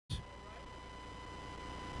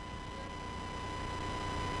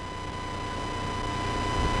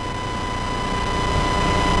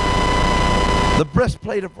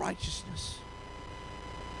breastplate of righteousness.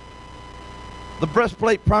 The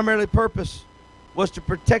breastplate primarily purpose was to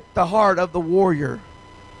protect the heart of the warrior.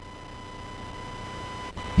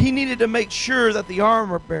 He needed to make sure that the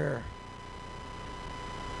armor bearer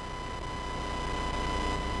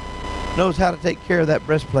knows how to take care of that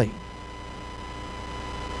breastplate.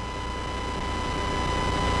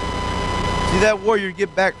 See, that warrior would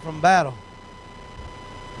get back from battle,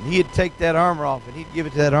 and he'd take that armor off and he'd give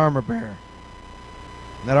it to that armor bearer.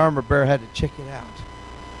 And that armor bearer had to check it out.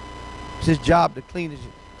 It was his job to clean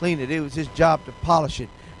it. It was his job to polish it.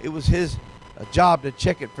 It was his job to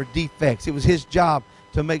check it for defects. It was his job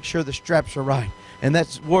to make sure the straps are right. And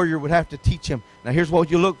that warrior would have to teach him. Now here's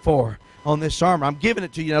what you look for on this armor. I'm giving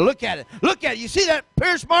it to you. Now look at it. Look at it. You see that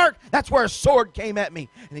pierce mark? That's where a sword came at me.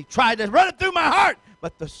 And he tried to run it through my heart.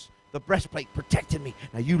 But the breastplate protected me.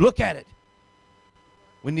 Now you look at it.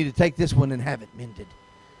 We need to take this one and have it mended.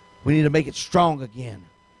 We need to make it strong again.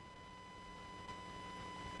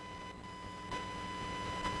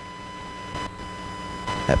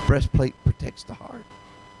 That breastplate protects the heart.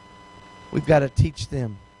 We've got to teach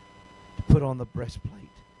them to put on the breastplate.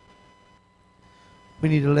 We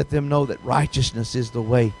need to let them know that righteousness is the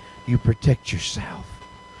way you protect yourself.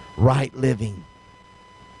 Right living.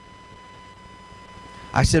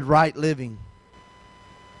 I said right living.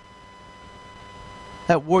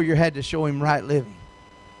 That warrior had to show him right living.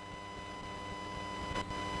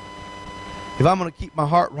 If I'm going to keep my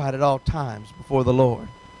heart right at all times before the Lord,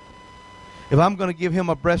 if I'm going to give him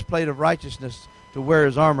a breastplate of righteousness to wear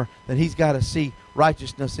his armor, then he's got to see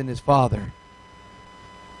righteousness in his Father.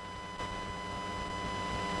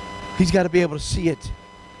 He's got to be able to see it.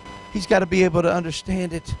 He's got to be able to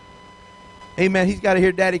understand it. Amen. He's got to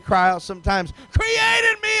hear Daddy cry out sometimes,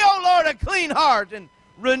 "Create in me, O Lord, a clean heart, and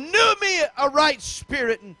renew me a right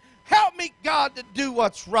spirit, and help me, God, to do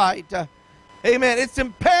what's right." Amen. It's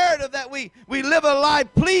imperative that we live a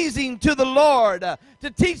life pleasing to the Lord,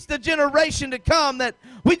 to teach the generation to come that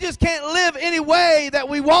we just can't live any way that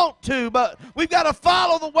we want to, but we've got to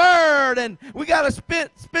follow the Word, and we got to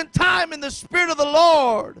spend time in the Spirit of the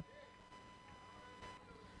Lord.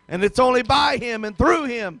 And it's only by Him and through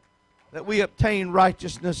Him that we obtain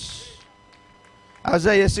righteousness.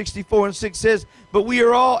 Isaiah 64:6 says, "But we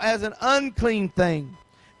are all as an unclean thing,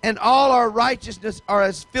 and all our righteousness are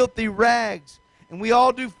as filthy rags. And we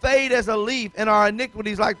all do fade as a leaf, and our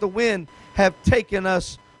iniquities like the wind have taken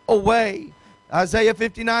us away." Isaiah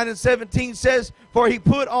 59:17 says, "For he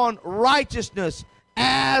put on righteousness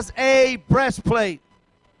as a breastplate,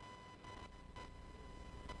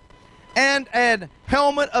 and an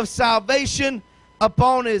helmet of salvation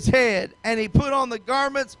upon his head. And he put on the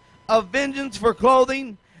garments of vengeance for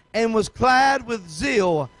clothing, and was clad with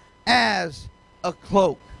zeal as a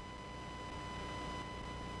cloak."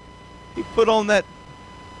 He put on that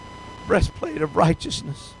breastplate of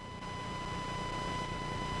righteousness.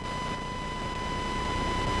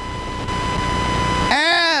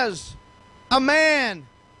 As a man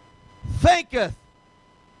thinketh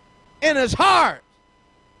in his heart,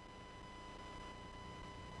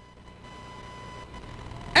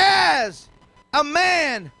 as a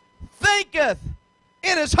man thinketh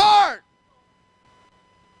in his heart.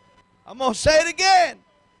 I'm going to say it again.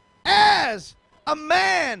 As a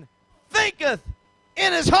man thinketh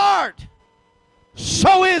in his heart,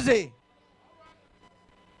 so is he.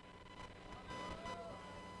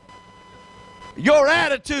 Your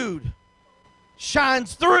attitude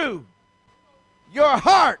shines through. Your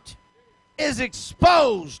heart is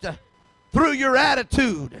exposed through your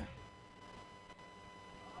attitude.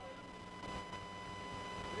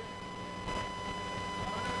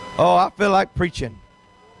 Oh, I feel like preaching.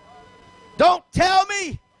 Don't tell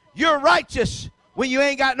me you're righteous when you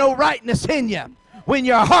ain't got no rightness in you. When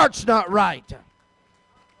your heart's not right.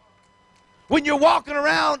 When you're walking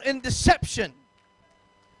around in deception.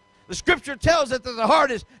 The scripture tells us that the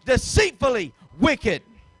heart is deceitfully wicked.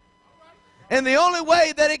 And the only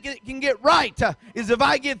way that it can get right is if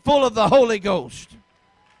I get full of the Holy Ghost.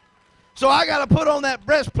 So I got to put on that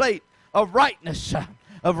breastplate of rightness,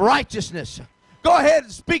 of righteousness. Go ahead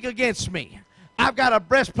and speak against me. I've got a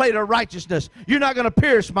breastplate of righteousness. You're not going to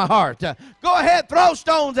pierce my heart. Go ahead, throw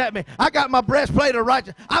stones at me. I got my breastplate of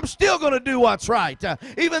righteousness. I'm still going to do what's right.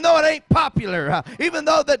 Even though it ain't popular. Even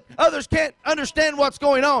though that others can't understand what's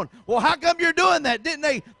going on. Well, how come you're doing that? Didn't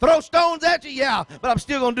they throw stones at you? Yeah, but I'm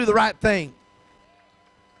still going to do the right thing.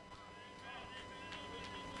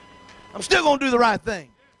 I'm still going to do the right thing.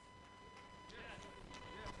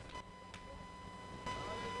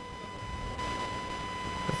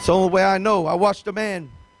 It's the only way I know. I watched a man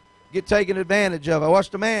get taken advantage of. I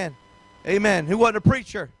watched a man, amen, who wasn't a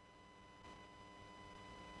preacher.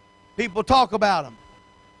 People talk about him,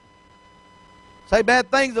 say bad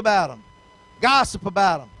things about him, gossip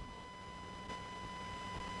about him.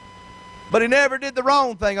 But he never did the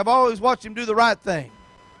wrong thing. I've always watched him do the right thing.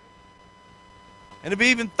 And if he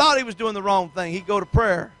even thought he was doing the wrong thing, he'd go to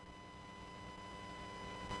prayer.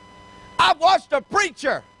 I've watched a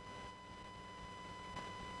preacher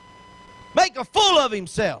make a fool of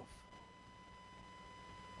himself.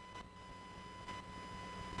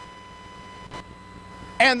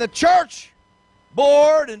 And the church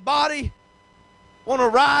board and body want to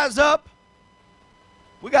rise up.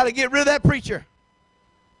 We got to get rid of that preacher.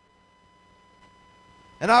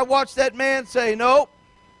 And I watched that man say, nope,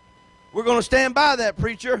 we're going to stand by that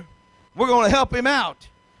preacher. We're going to help him out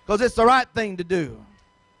because it's the right thing to do.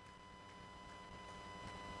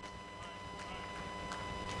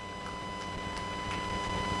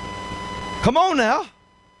 Come on now.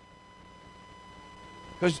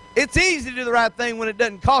 Because it's easy to do the right thing when it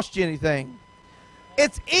doesn't cost you anything.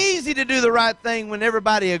 It's easy to do the right thing when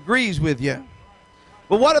everybody agrees with you.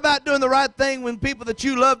 But what about doing the right thing when people that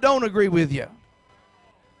you love don't agree with you?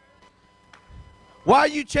 Why are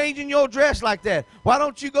you changing your dress like that? Why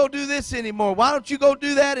don't you go do this anymore? Why don't you go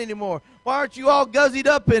do that anymore? Why aren't you all guzzied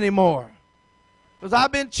up anymore? Because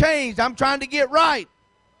I've been changed. I'm trying to get right.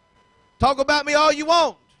 Talk about me all you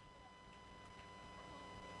want.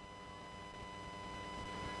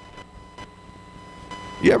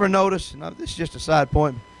 You ever notice, now this is just a side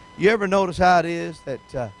point, you ever notice how it is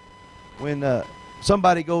that when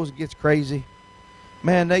somebody goes and gets crazy,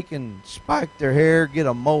 man, they can spike their hair, get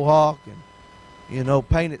a mohawk, and, you know,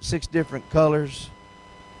 paint it 6 different colors,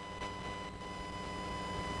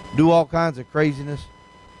 do all kinds of craziness,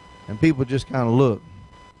 and people just kind of look.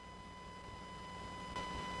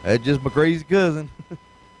 That's just my crazy cousin.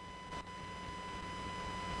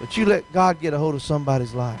 But you let God get a hold of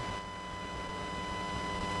somebody's life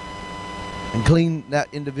and clean that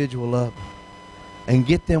individual up and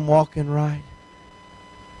get them walking right.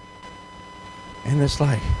 And it's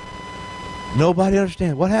like, nobody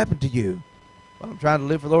understands. What happened to you? Well, I'm trying to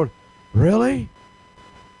live for the Lord. Really?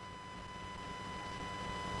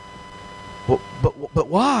 But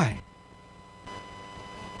why?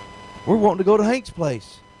 We're wanting to go to Hank's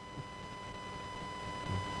place.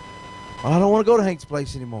 Well, I don't want to go to Hank's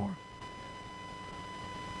place anymore.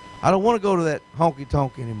 I don't want to go to that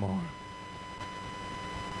honky-tonk anymore.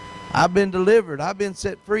 I've been delivered. I've been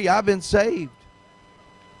set free. I've been saved.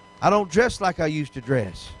 I don't dress like I used to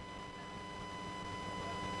dress.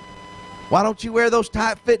 Why don't you wear those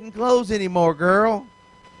tight-fitting clothes anymore, girl?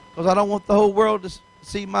 Because I don't want the whole world to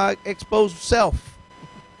see my exposed self.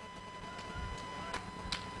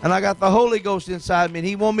 And I got the Holy Ghost inside me, and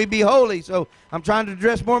He wants me to be holy, so I'm trying to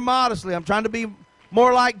dress more modestly. I'm trying to be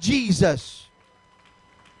more like Jesus.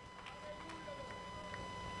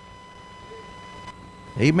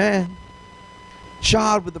 Amen.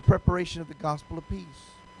 Shod with the preparation of the gospel of peace.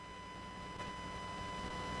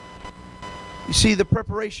 You see, the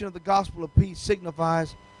preparation of the gospel of peace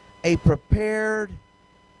signifies a prepared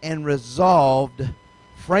and resolved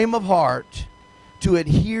frame of heart to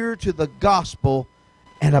adhere to the gospel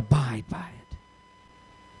and abide by it.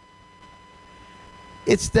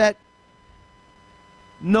 It's that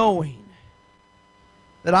knowing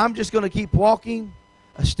that I'm just going to keep walking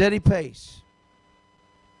a steady pace.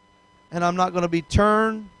 And I'm not going to be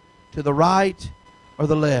turned to the right or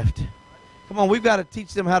the left. Come on, we've got to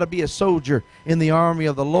teach them how to be a soldier in the army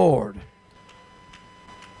of the Lord.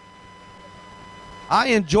 I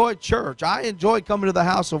enjoy church. I enjoy coming to the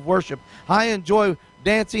house of worship. I enjoy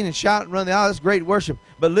dancing and shouting and running the aisle. That's great worship.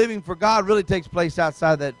 But living for God really takes place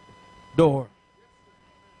outside that door.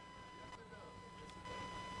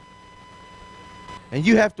 And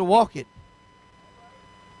you have to walk it.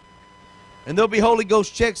 And there'll be Holy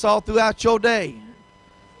Ghost checks all throughout your day.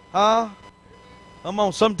 Huh? Come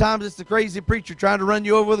on, sometimes it's the crazy preacher trying to run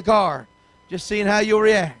you over with a car, just seeing how you'll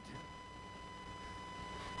react.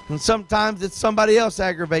 And sometimes it's somebody else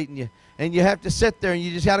aggravating you, and you have to sit there and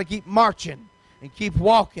you just got to keep marching and keep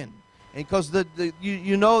walking. And because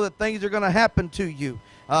you know that things are going to happen to you.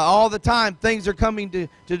 All the time, things are coming to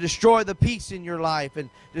destroy the peace in your life and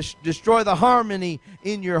destroy the harmony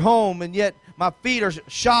in your home. And yet, my feet are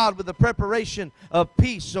shod with the preparation of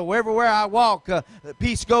peace. So everywhere I walk,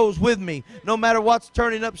 peace goes with me. No matter what's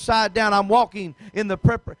turning upside down, I'm walking in the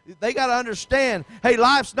They got to understand, hey,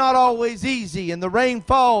 life's not always easy, and the rain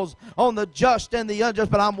falls on the just and the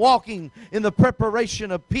unjust, but I'm walking in the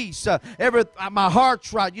preparation of peace. My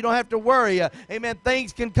heart's right. You don't have to worry. Amen.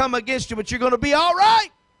 Things can come against you, but you're going to be all right.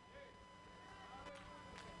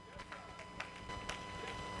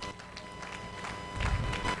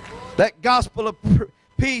 That gospel of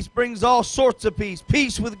peace brings all sorts of peace.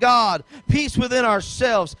 Peace with God, peace within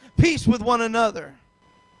ourselves, peace with one another.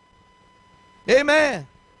 Amen.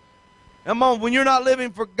 Come on, when you're not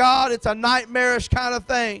living for God, it's a nightmarish kind of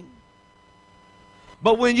thing.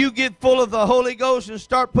 But when you get full of the Holy Ghost and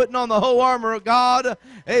start putting on the whole armor of God,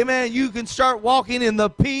 amen, you can start walking in the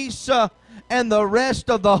peace and the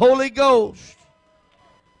rest of the Holy Ghost.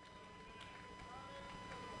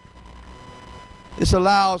 This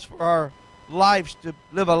allows for our lives to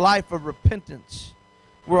live a life of repentance.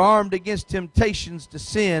 We're armed against temptations to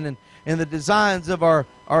sin and the designs of our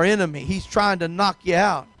enemy. He's trying to knock you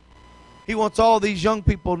out. He wants all these young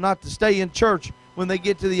people not to stay in church when they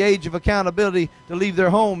get to the age of accountability to leave their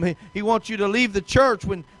home. He wants you to leave the church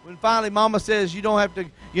when finally mama says you don't have to,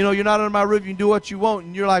 you're not under my roof, you can do what you want.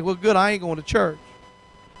 And you're like, well, good, I ain't going to church.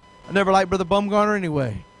 I never liked Brother Bumgarner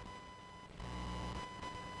anyway.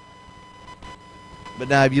 But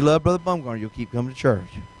now if you love Brother Bumgarner, you'll keep coming to church.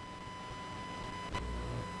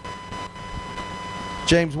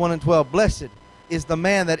 James 1:12, blessed is the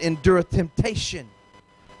man that endureth temptation.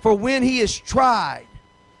 For when he is tried,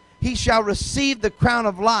 he shall receive the crown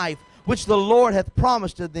of life, which the Lord hath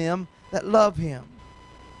promised to them that love him.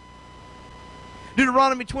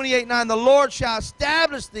 Deuteronomy 28:9, the Lord shall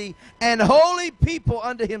establish thee an holy people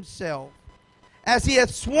unto himself, as he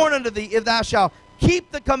hath sworn unto thee, if thou shalt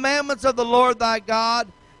keep the commandments of the Lord thy God,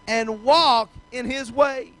 and walk in his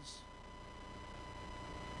ways.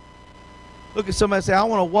 Look at somebody and say, I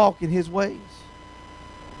want to walk in his ways.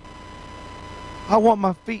 I want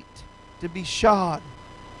my feet to be shod.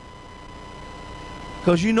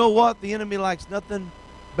 Because you know what? The enemy likes nothing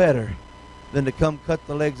better than to come cut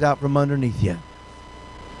the legs out from underneath you.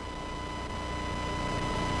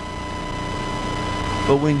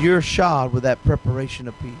 But when you're shod with that preparation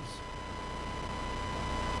of peace,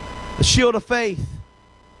 the shield of faith,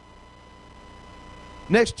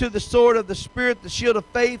 next to the sword of the Spirit, the shield of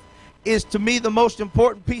faith is to me the most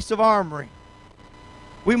important piece of armory.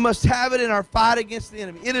 We must have it in our fight against the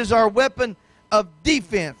enemy. It is our weapon of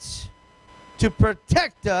defense to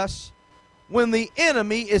protect us when the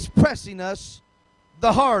enemy is pressing us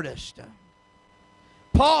the hardest.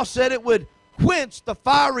 Paul said it would quench the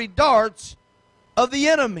fiery darts of the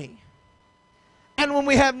enemy. And when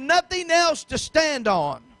we have nothing else to stand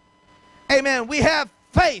on, amen, we have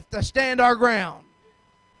faith to stand our ground.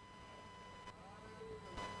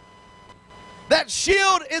 That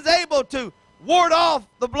shield is able to ward off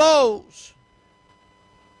the blows.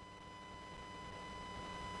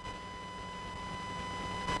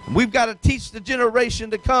 We've got to teach the generation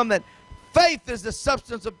to come that faith is the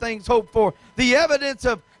substance of things hoped for, the evidence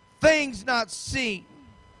of things not seen.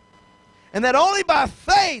 And that only by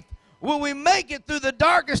faith will we make it through the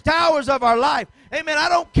darkest hours of our life. Amen. I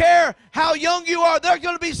don't care how young you are. There's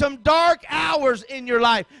going to be some dark hours in your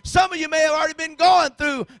life. Some of you may have already been going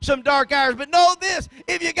through some dark hours. But know this,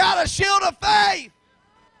 if you got a shield of faith,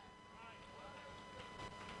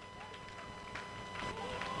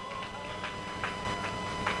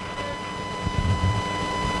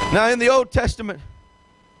 now in the Old Testament,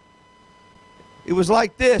 it was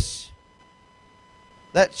like this.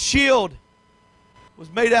 That shield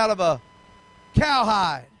was made out of a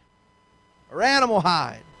cowhide or animal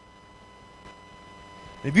hide.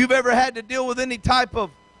 If you've ever had to deal with any type of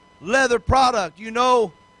leather product, you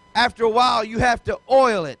know after a while you have to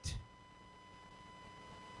oil it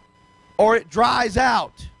or it dries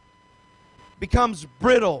out, becomes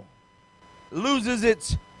brittle, loses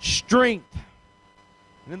its strength.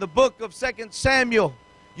 And in the book of 2 Samuel,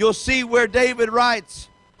 you'll see where David writes,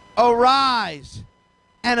 arise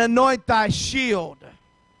and anoint thy shield.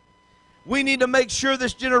 We need to make sure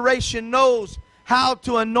this generation knows how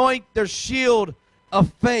to anoint their shield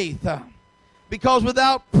of faith. Because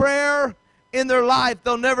without prayer in their life,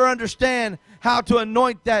 they'll never understand how to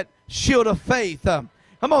anoint that shield of faith. Come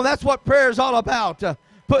on, that's what prayer is all about.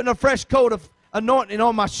 Putting a fresh coat of anointing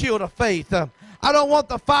on my shield of faith. I don't want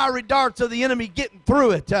the fiery darts of the enemy getting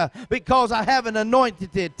through it because I haven't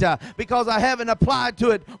anointed it, because I haven't applied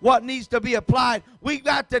to it what needs to be applied. We've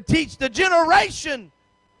got to teach the generation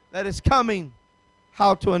that is coming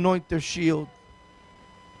how to anoint their shield.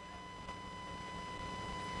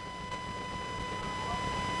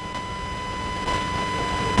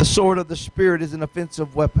 The sword of the Spirit is an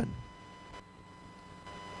offensive weapon.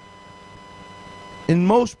 And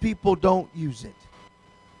most people don't use it.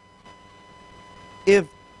 If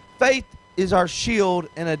faith is our shield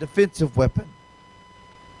and a defensive weapon,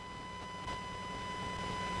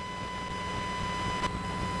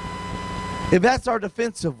 if that's our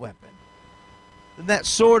defensive weapon, then that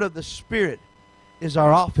sword of the Spirit is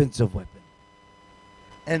our offensive weapon.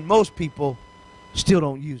 And most people still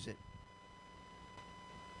don't use it.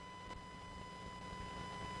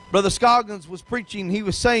 Brother Scoggins was preaching. He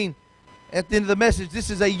was saying at the end of the message, this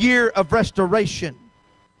is a year of restoration.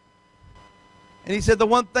 And he said the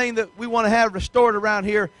one thing that we want to have restored around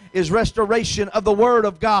here is restoration of the Word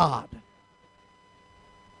of God.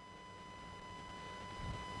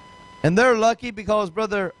 And they're lucky because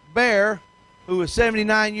Brother Bear, who is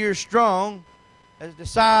 79 years strong, has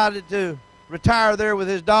decided to retire there with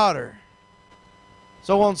his daughter.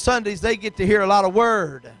 So on Sundays, they get to hear a lot of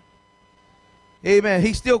Word. Amen.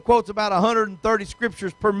 He still quotes about 130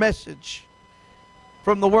 scriptures per message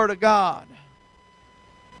from the Word of God.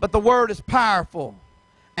 But the Word is powerful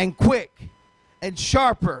and quick and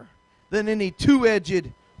sharper than any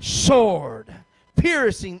two-edged sword,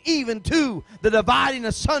 piercing even to the dividing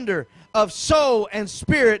asunder of soul and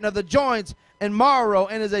spirit and of the joints and marrow,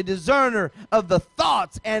 and is a discerner of the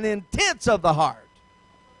thoughts and intents of the heart.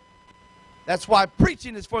 That's why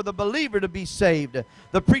preaching is for the believer to be saved.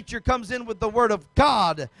 The preacher comes in with the Word of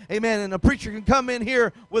God. Amen. And the preacher can come in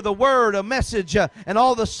here with a word, a message, and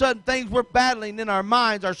all of a sudden things we're battling in our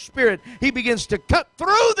minds, our spirit, he begins to cut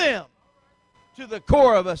through them to the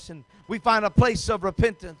core of us, and we find a place of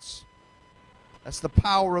repentance. That's the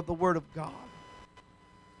power of the Word of God.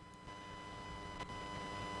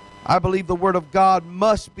 I believe the Word of God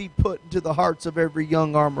must be put into the hearts of every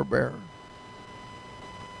young armor bearer.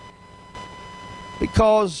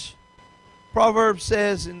 Because Proverbs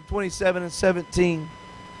says in 27 and 17,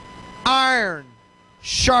 iron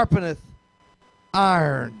sharpeneth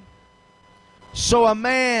iron, so a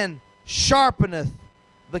man sharpeneth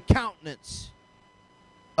the countenance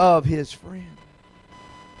of his friend.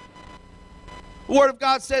 The Word of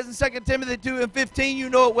God says in 2 Timothy 2 and 15,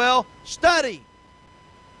 you know it well, study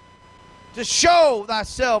to show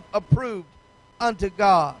thyself approved unto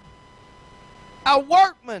God, a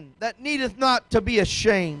workman that needeth not to be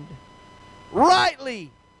ashamed, rightly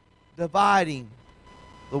dividing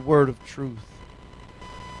the word of truth.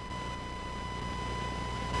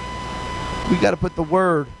 We got to put the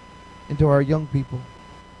Word into our young people.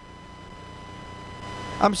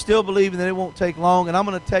 I'm still believing that it won't take long, and I'm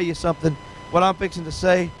going to tell you something. What I'm fixing to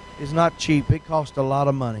say is not cheap. It costs a lot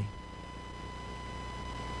of money.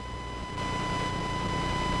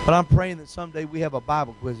 But I'm praying that someday we have a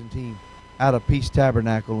Bible quizzing team out of Peace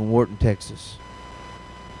Tabernacle in Wharton, Texas.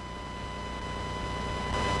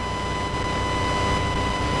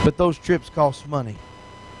 But those trips cost money.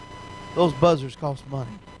 Those buzzers cost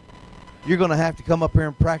money. You're going to have to come up here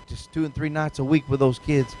and practice 2 and 3 nights a week with those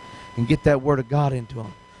kids and get that Word of God into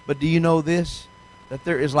them. But do you know this? That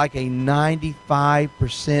there is like a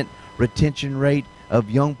 95% retention rate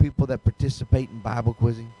of young people that participate in Bible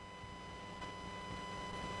quizzing.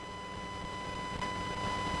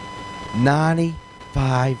 95%.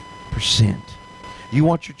 You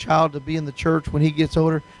want your child to be in the church when he gets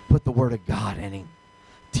older? Put the Word of God in him.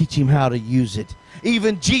 Teach him how to use it.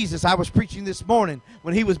 Even Jesus, I was preaching this morning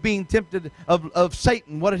when he was being tempted of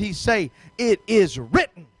Satan. What did he say? It is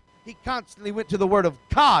written. He constantly went to the Word of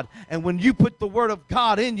God. And when you put the Word of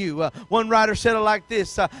God in you, one writer said it like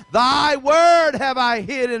this, thy word have I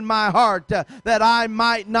hid in my heart that I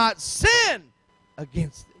might not sin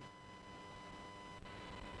against thee.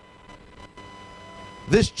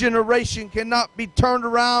 This generation cannot be turned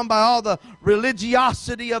around by all the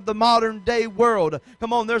religiosity of the modern day world.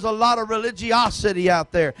 Come on, there's a lot of religiosity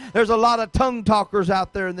out there. There's a lot of tongue talkers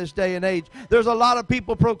out there in this day and age. There's a lot of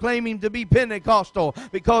people proclaiming to be Pentecostal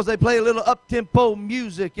because they play a little up-tempo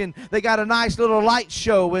music and they got a nice little light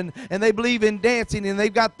show and they believe in dancing and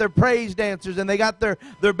they've got their praise dancers and they got their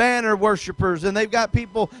banner worshipers and they've got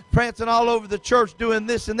people prancing all over the church doing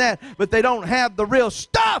this and that, but they don't have the real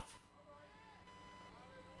stuff.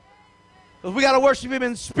 Because we got to worship Him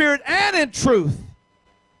in spirit and in truth.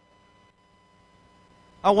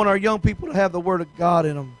 I want our young people to have the Word of God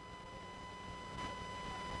in them.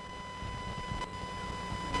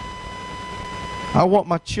 I want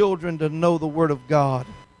my children to know the Word of God.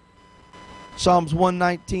 Psalms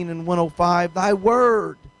 119 and 105, thy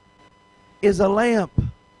word is a lamp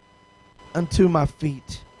unto my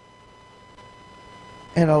feet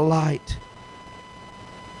and a light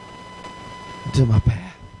unto my path.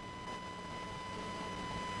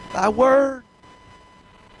 Thy word.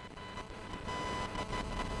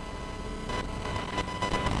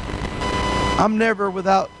 I'm never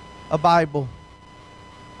without a Bible.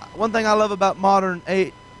 One thing I love about modern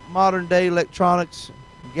day electronics,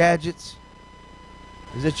 gadgets,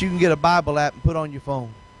 is that you can get a Bible app and put on your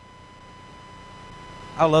phone.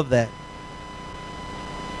 I love that.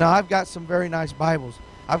 Now, I've got some very nice Bibles.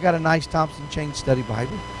 I've got a nice Thompson Chain Study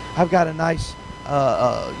Bible. I've got a nice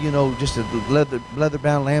just a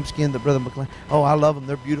leather-bound lambskin that Brother McLean. Oh, I love them.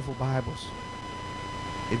 They're beautiful Bibles.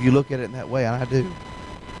 If you look at it in that way, and I do.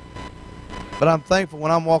 But I'm thankful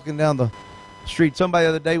when I'm walking down the street. Somebody the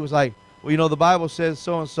other day was like, well, the Bible says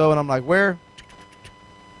so-and-so. And I'm like, where?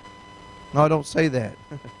 No, I don't say that.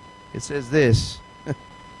 It says this.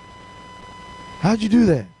 How'd you do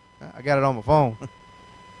that? I got it on my phone.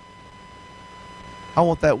 I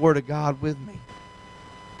want that Word of God with me.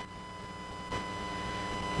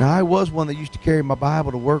 Now, I was one that used to carry my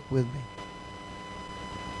Bible to work with me.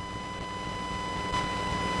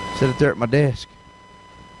 Set it there at my desk.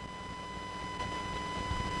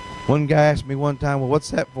 One guy asked me one time, well, what's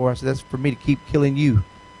that for? I said, that's for me to keep killing you.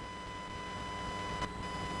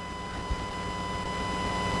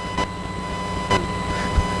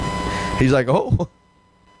 He's like, oh.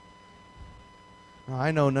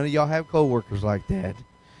 I know none of y'all have co-workers like that.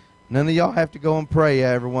 None of y'all have to go and pray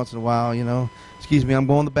every once in a while, Excuse me, I'm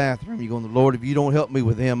going to the bathroom. You're going, Lord, if you don't help me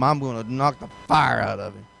with him, I'm going to knock the fire out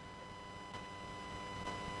of him.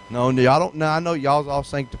 No, y'all don't. No, I know y'all's all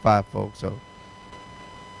sanctified folks, so.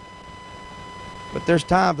 But there's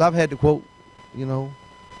times I've had to quote, the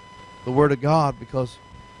Word of God because,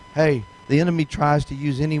 hey, the enemy tries to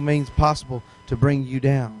use any means possible to bring you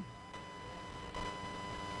down.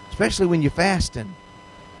 Especially when you're fasting.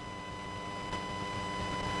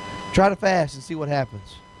 Try to fast and see what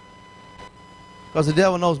happens. Because the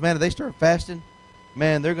devil knows, man, if they start fasting,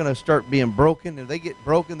 man, they're going to start being broken. If they get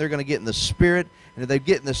broken, they're going to get in the Spirit. And if they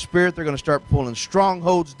get in the Spirit, they're going to start pulling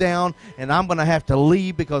strongholds down. And I'm going to have to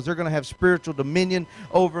leave because they're going to have spiritual dominion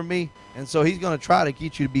over me. And so he's going to try to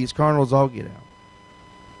get you to be as carnal as all get out.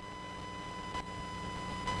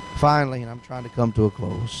 Finally, and I'm trying to come to a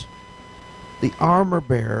close, the armor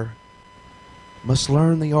bearer must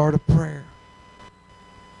learn the art of prayer.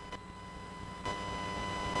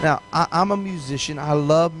 Now, I'm a musician. I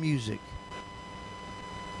love music.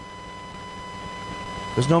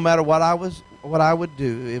 Because no matter what I would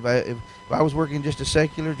do, if I was working just a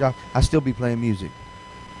secular job, I'd still be playing music.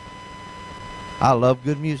 I love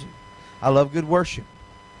good music. I love good worship.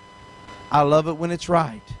 I love it when it's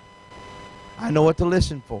right. I know what to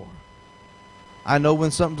listen for. I know when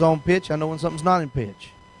something's on pitch. I know when something's not in pitch.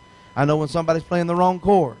 I know when somebody's playing the wrong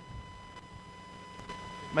chord.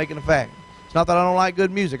 Making a fact. It's not that I don't like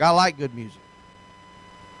good music. I like good music.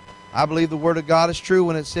 I believe the Word of God is true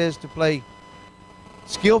when it says to play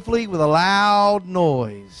skillfully with a loud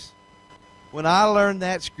noise. When I learned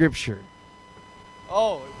that scripture,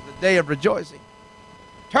 oh, it was a day of rejoicing.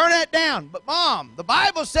 Turn that down. But Mom, the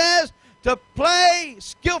Bible says to play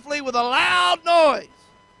skillfully with a loud noise.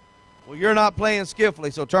 Well, you're not playing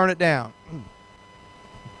skillfully, so turn it down.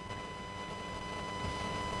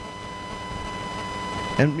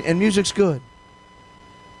 And music's good.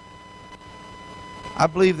 I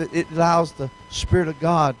believe that it allows the Spirit of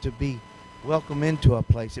God to be welcome into a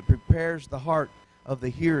place. It prepares the heart of the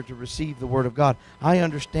hearer to receive the Word of God. I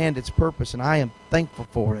understand its purpose, and I am thankful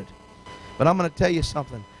for it. But I'm going to tell you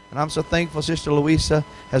something, and I'm so thankful Sister Louisa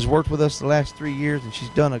has worked with us the last 3 years, and she's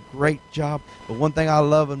done a great job. But one thing I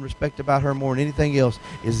love and respect about her more than anything else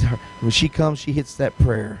is when she comes, she hits that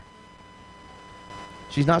prayer.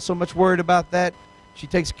 She's not so much worried about that. She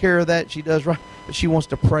takes care of that. She does right. But she wants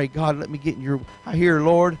to pray. God, let me get in your. I hear,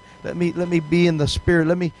 Lord. Let me be in the Spirit.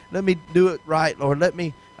 Let me do it right, Lord.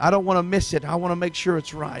 I don't want to miss it. I want to make sure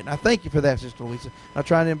it's right. And I thank you for that, Sister Louisa. I'm not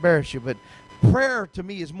trying to embarrass you, but prayer to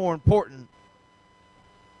me is more important.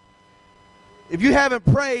 If you haven't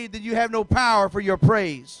prayed, then you have no power for your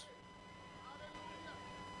praise.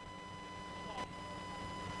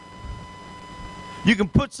 You can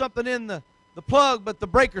put something in the plug, but the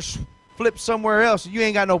breaker flips somewhere else, and you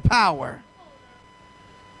ain't got no power.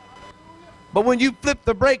 But when you flip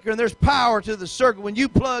the breaker and there's power to the circuit, when you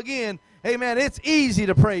plug in, amen, it's easy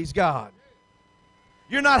to praise God.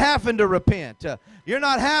 You're not having to repent. You're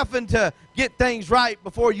not having to get things right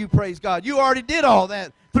before you praise God. You already did all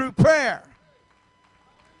that through prayer.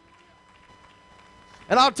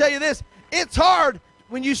 And I'll tell you this, it's hard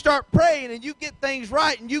when you start praying and you get things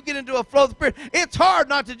right and you get into a flow of the Spirit. It's hard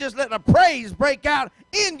not to just let a praise break out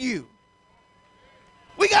in you.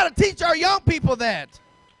 We got to teach our young people that.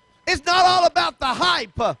 It's not all about the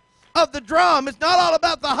hype of the drum. It's not all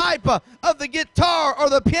about the hype of the guitar or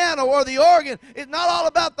the piano or the organ. It's not all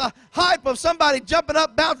about the hype of somebody jumping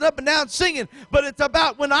up, bouncing up and down, singing. But it's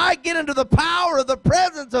about when I get into the power of the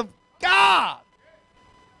presence of God.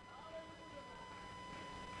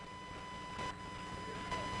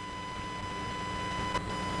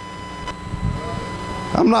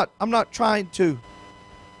 I'm not trying to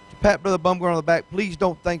pat Brother Bumgarner on the back. Please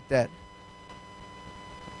don't think that.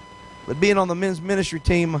 But being on the men's ministry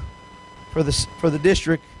team for the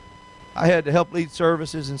district, I had to help lead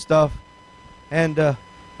services and stuff. And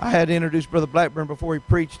I had to introduce Brother Blackburn before he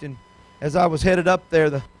preached. And as I was headed up there,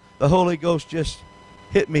 the Holy Ghost just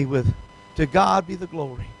hit me with, "To God be the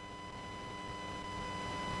glory."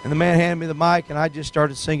 And the man handed me the mic, and I just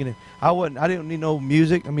started singing it. I didn't need no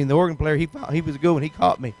music. I mean, the organ player, he was good when he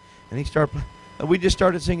caught me. And he started playing. We just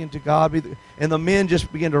started singing, "To God be the," and the men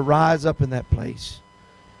just began to rise up in that place.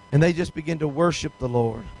 And they just began to worship the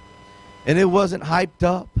Lord. And it wasn't hyped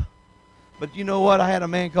up. But you know what? I had a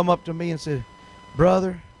man come up to me and said, "Brother,"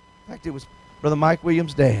 in fact, it was Brother Mike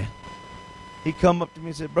Williams' dad. He come up to me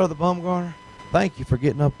and said, "Brother Bumgarner, thank you for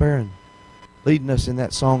getting up there and leading us in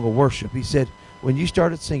that song of worship." He said, "When you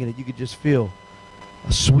started singing it, you could just feel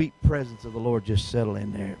a sweet presence of the Lord just settle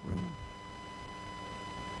in that room."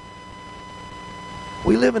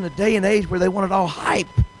 We live in a day and age where they want it all hype.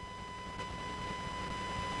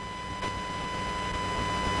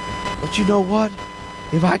 But you know what?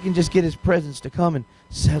 If I can just get His presence to come and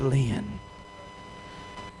settle in.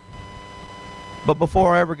 But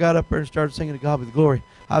before I ever got up there and started singing "To God be the glory,"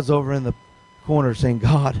 I was over in the corner saying,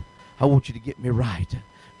 "God, I want you to get me right.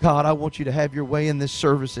 God, I want you to have your way in this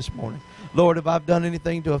service this morning. Lord, if I've done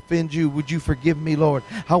anything to offend you, would you forgive me, Lord?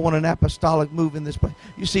 I want an apostolic move in this place."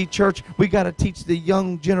 You see, church, we got to teach the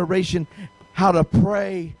young generation how to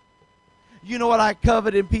pray. You know what I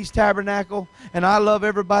covet in Peace Tabernacle? And I love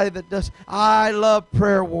everybody that does. I love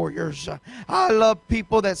prayer warriors. I love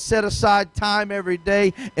people that set aside time every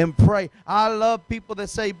day and pray. I love people that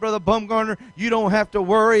say, "Brother Bumgarner, you don't have to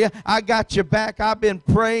worry. I got your back. I've been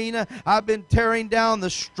praying. I've been tearing down the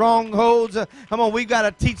strongholds." Come on, we've got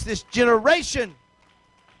to teach this generation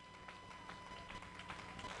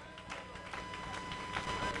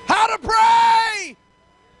how to pray.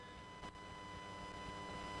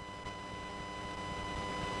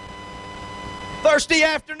 Thursday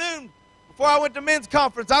afternoon, before I went to men's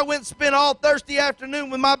conference, I went and spent all Thursday afternoon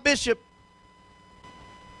with my bishop.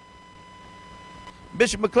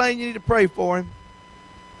 Bishop McLean, you need to pray for him.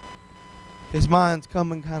 His mind's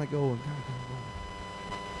coming, kind of going.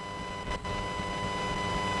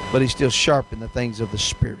 But he's still sharp in the things of the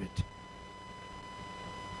Spirit.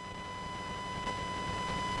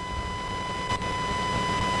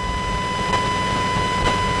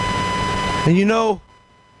 And you know,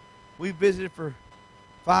 we visited for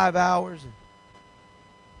 5 hours. And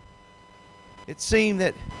it seemed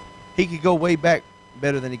that he could go way back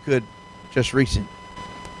better than he could just recent.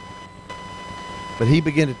 But he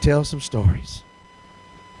began to tell some stories.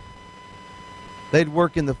 They'd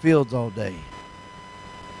work in the fields all day,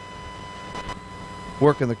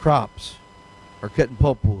 working the crops or cutting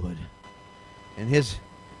pulpwood. And his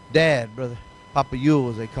dad, Brother Papa Yule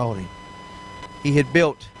as they called him, he had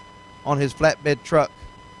built on his flatbed truck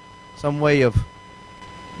some way of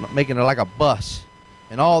making it like a bus,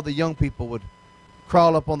 and all the young people would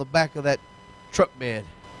crawl up on the back of that truck bed,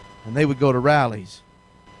 and they would go to rallies.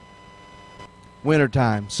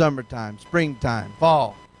 Wintertime, summertime, springtime,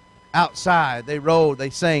 fall. Outside, they rode, they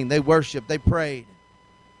sang, they worshiped, they prayed.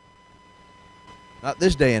 Not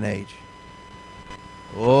this day and age.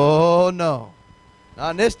 Oh, no.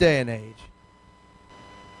 Not in this day and age.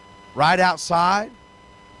 Right outside?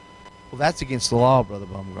 Well, that's against the law, Brother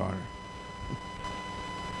Bumgarner.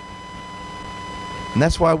 And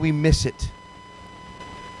that's why we miss it.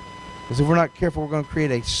 Because if we're not careful, we're going to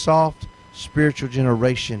create a soft spiritual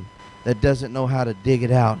generation that doesn't know how to dig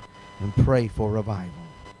it out and pray for revival.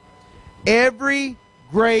 Every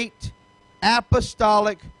great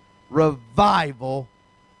apostolic revival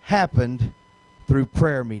happened through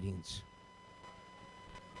prayer meetings.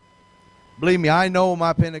 Believe me, I know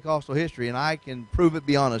my Pentecostal history, and I can prove it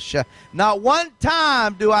beyond a shadow. Not one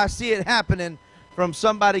time do I see it happening from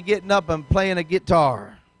somebody getting up and playing a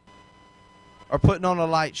guitar or putting on a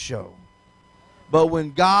light show. But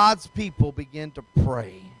when God's people begin to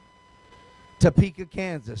pray, Topeka,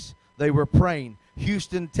 Kansas, they were praying.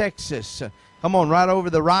 Houston, Texas, come on, right over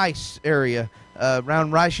the Rice area,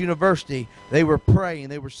 around Rice University, they were praying,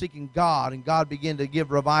 they were seeking God, and God began to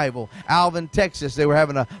give revival. Alvin, Texas, they were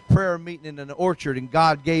having a prayer meeting in an orchard, and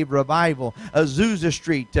God gave revival. Azusa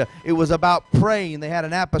Street, it was about praying. They had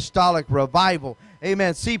an apostolic revival.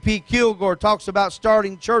 Amen. C.P. Kilgore talks about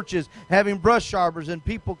starting churches, having brush arbors and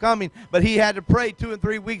people coming, but he had to pray 2 and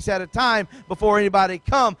 3 weeks at a time before anybody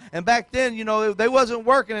come. And back then, you know, they wasn't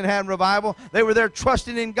working and having revival. They were there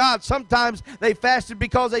trusting in God. Sometimes they fasted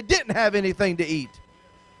because they didn't have anything to eat.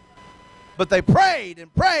 But they prayed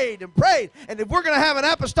and prayed and prayed. And if we're going to have an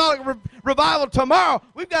apostolic revival tomorrow,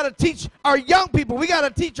 we've got to teach our young people. We got to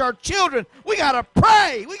teach our children. We got to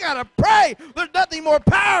pray. We got to pray. There's nothing more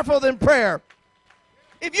powerful than prayer.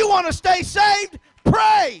 If you want to stay saved,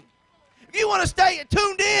 pray. If you want to stay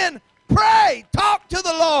tuned in, pray. Talk to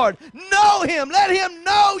the Lord. Know Him. Let Him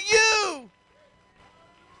know you.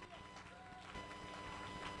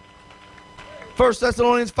 1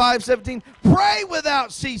 Thessalonians 5:17, pray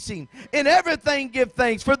without ceasing. In everything give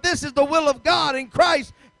thanks, for this is the will of God in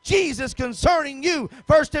Christ Jesus concerning you.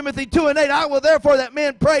 1 Timothy 2:8, I will therefore that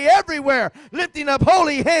men pray everywhere, lifting up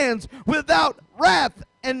holy hands without wrath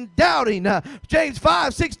and doubting. James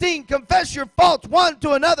 5:16, confess your faults one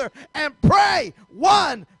to another and pray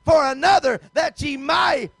one for another that ye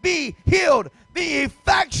might be healed. The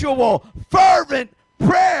effectual, fervent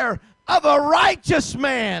prayer of a righteous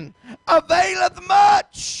man availeth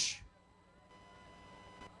much.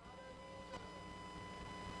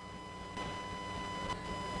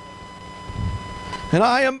 And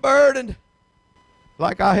I am burdened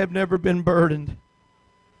like I have never been burdened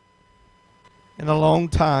in a long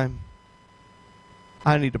time.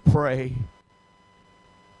 I need to pray.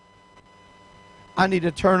 I need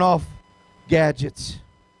to turn off gadgets.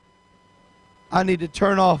 I need to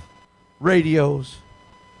turn off radios.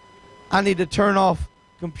 I need to turn off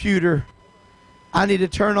computer. I need to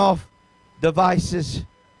turn off devices.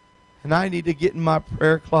 And I need to get in my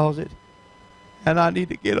prayer closet. And I need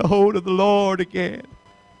to get a hold of the Lord again.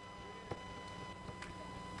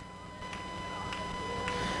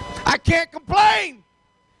 I can't complain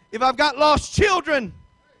if I've got lost children,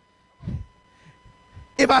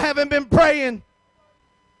 if I haven't been praying.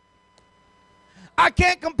 I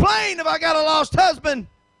can't complain if I got a lost husband,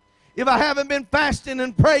 if I haven't been fasting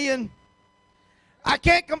and praying. I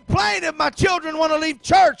can't complain if my children want to leave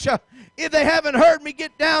church, if they haven't heard me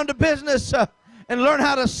get down to business and learn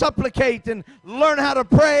how to supplicate and learn how to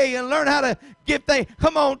pray and learn how to give thanks.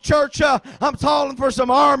 Come on, church, I'm calling for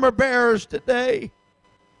some armor bearers today.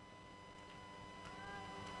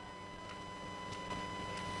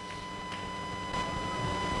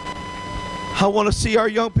 I want to see our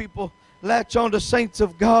young people latch on to saints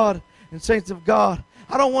of God and saints of God.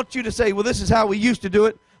 I don't want you to say, well, this is how we used to do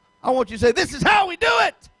it. I want you to say, this is how we do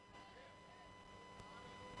it.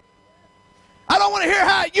 I don't want to hear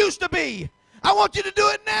how it used to be. I want you to do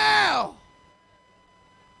it now.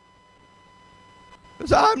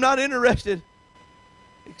 Because I'm not interested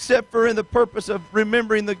except for in the purpose of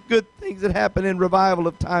remembering the good things that happened in revival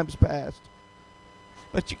of times past.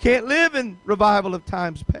 But you can't live in revival of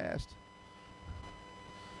times past.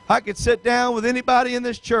 I could sit down with anybody in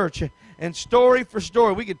this church and story for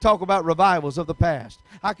story, we could talk about revivals of the past.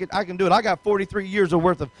 I can do it. I got 43 years of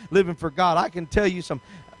worth of living for God. I can tell you some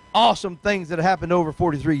awesome things that happened over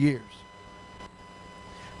 43 years.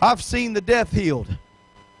 I've seen the deaf healed.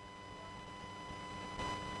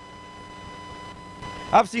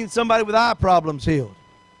 I've seen somebody with eye problems healed.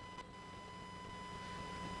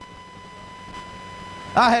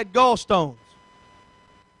 I had gallstones.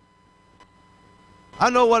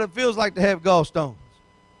 I know what it feels like to have gallstones.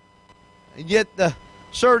 And yet the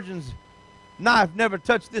surgeon's knife never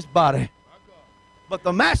touched this body. But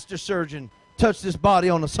the master surgeon touched this body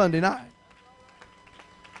on a Sunday night.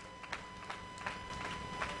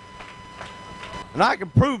 And I can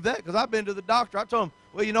prove that because I've been to the doctor. I told him,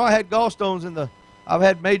 well, you know, I had gallstones I've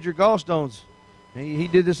had major gallstones. And he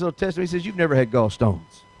did this little test. And he says, you've never had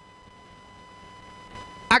gallstones.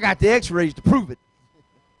 I got the x-rays to prove it.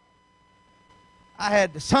 I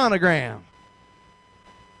had the sonogram.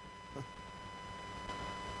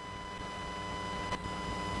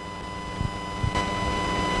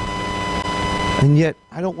 And yet,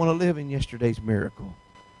 I don't want to live in yesterday's miracle.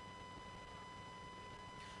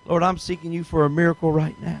 Lord, I'm seeking you for a miracle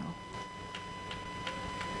right now.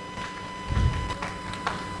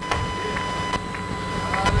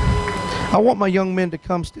 I want my young men to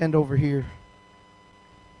come stand over here.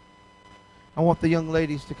 I want the young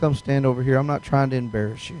ladies to come stand over here. I'm not trying to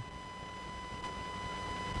embarrass you.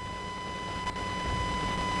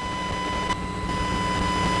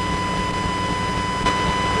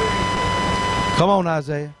 Come on,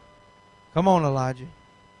 Isaiah. Come on, Elijah.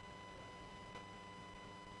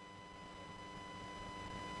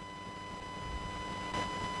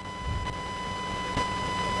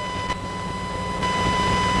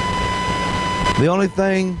 The only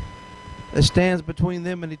thing that stands between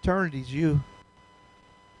them and eternity is you.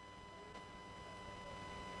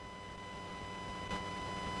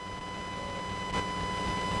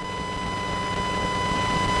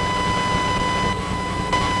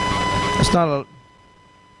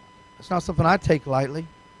 It's not something I take lightly.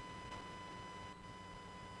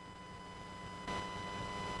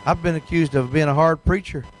 I've been accused of being a hard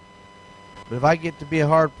preacher. But if I get to be a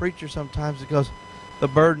hard preacher sometimes because the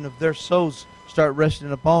burden of their souls start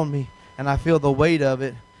resting upon me and I feel the weight of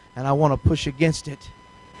it and I want to push against it.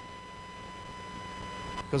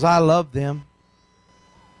 Because I love them.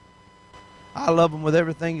 I love them with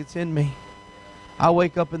everything that's in me. I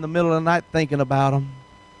wake up in the middle of the night thinking about them.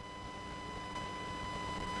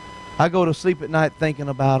 I go to sleep at night thinking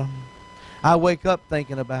about them. I wake up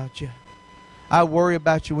thinking about you. I worry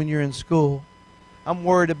about you when you're in school. I'm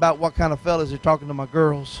worried about what kind of fellas are talking to my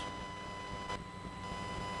girls.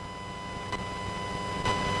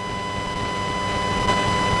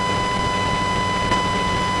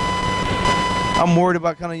 I'm worried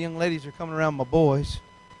about what kind of young ladies are coming around my boys.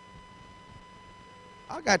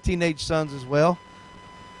 I got teenage sons as well.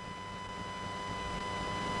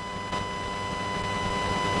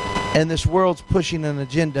 And this world's pushing an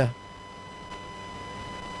agenda.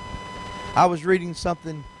 I was reading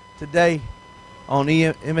something today on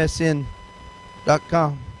MSN.com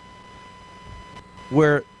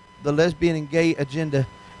where the lesbian and gay agenda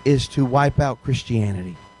is to wipe out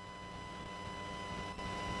Christianity.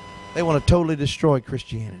 They want to totally destroy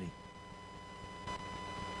Christianity.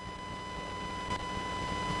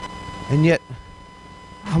 And yet,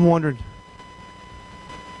 I'm wondering,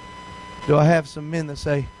 do I have some men that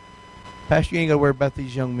say, Pastor, you ain't got to worry about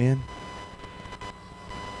these young men.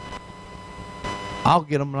 I'll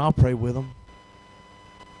get them and I'll pray with them.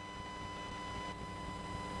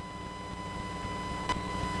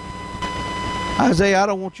 Isaiah, I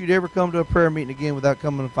don't want you to ever come to a prayer meeting again without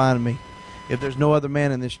coming and finding me. If there's no other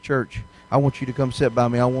man in this church, I want you to come sit by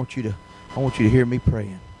me. I want you to hear me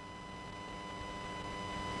praying.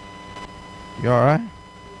 You all right?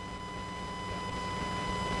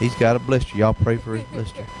 He's got a blister. Y'all pray for his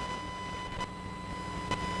blister.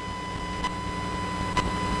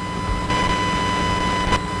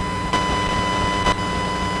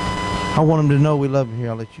 I want him to know we love him. Here,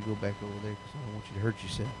 I'll let you go back over there because I don't want you to hurt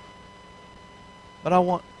yourself. But I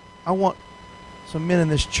want some men in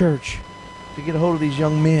this church to get a hold of these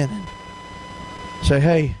young men and say,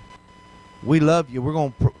 hey, we love you. We're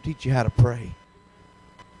going to teach you how to pray.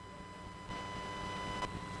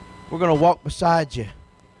 We're going to walk beside you.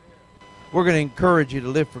 We're going to encourage you to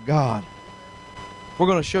live for God. We're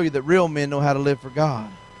going to show you that real men know how to live for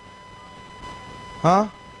God. Huh?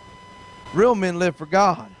 Real men live for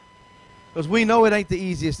God. Because we know it ain't the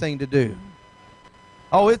easiest thing to do.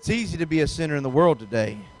 Oh, it's easy to be a sinner in the world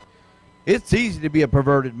today. It's easy to be a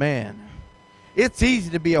perverted man. It's easy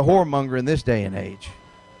to be a whoremonger in this day and age.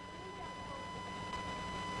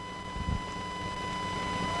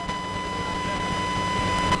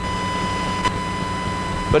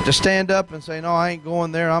 But to stand up and say, no, I ain't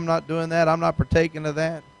going there, I'm not doing that, I'm not partaking of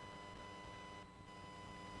that.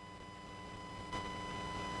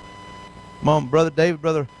 Mom,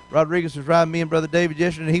 Brother Rodriguez was riding me and Brother David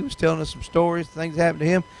yesterday, and he was telling us some stories, things that happened to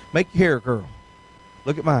him. Make your hair curl.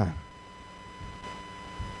 Look at mine.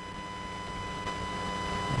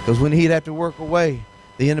 Because when he'd have to work away,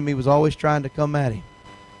 the enemy was always trying to come at him.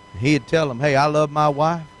 He'd tell him, hey, I love my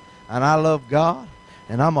wife, and I love God,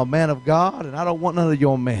 and I'm a man of God, and I don't want none of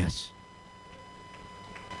your mess.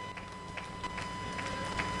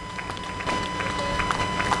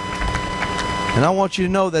 And I want you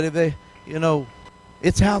to know that if they,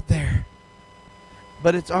 it's out there,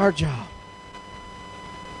 but it's our job.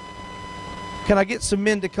 Can I get some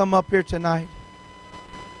men to come up here tonight?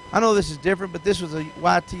 I know this is different, but this was a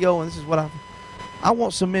YTO, and this is what I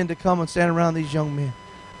want some men to come and stand around these young men.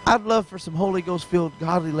 I'd love for some Holy Ghost-filled,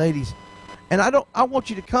 godly ladies. And I want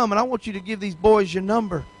you to come, and I want you to give these boys your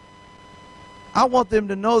number. I want them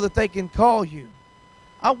to know that they can call you.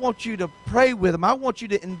 I want you to pray with them. I want you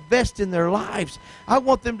to invest in their lives. I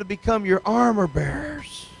want them to become your armor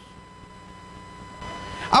bearers.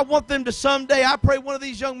 I want them to someday, I pray one of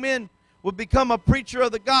these young men will become a preacher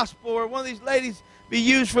of the gospel, or one of these ladies be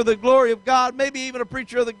used for the glory of God, maybe even a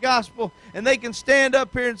preacher of the gospel, and they can stand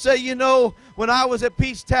up here and say, when I was at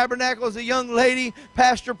Peace Tabernacle as a young lady,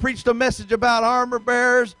 Pastor preached a message about armor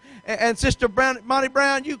bearers, and Sister Monty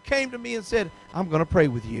Brown, you came to me and said, I'm going to pray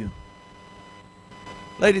with you.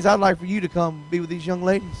 Ladies, I'd like for you to come be with these young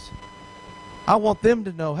ladies. I want them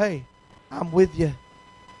to know, hey, I'm with you.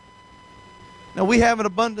 Now, we have an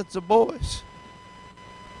abundance of boys.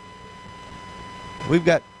 We've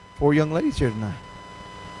got 4 young ladies here tonight.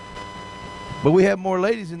 But we have more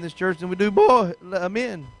ladies in this church than we do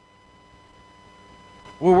men.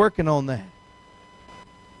 We're working on that.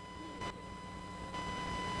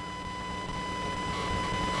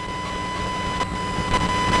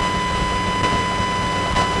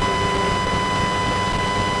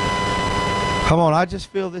 Come on, I just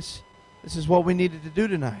feel this is what we needed to do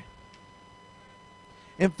tonight.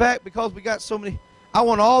 In fact, because we got so many, I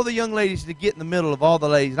want all the young ladies to get in the middle of all the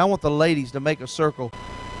ladies. And I want the ladies to make a circle.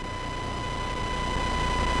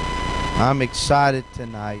 I'm excited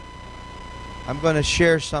tonight. I'm going to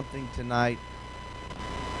share something tonight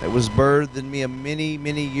that was birthed in me many,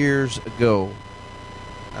 many years ago.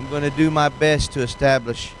 I'm going to do my best to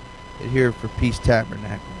establish it here for Peace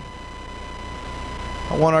Tabernacle.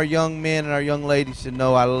 I want our young men and our young ladies to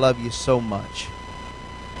know I love you so much.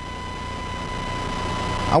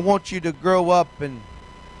 I want you to grow up and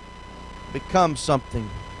become something,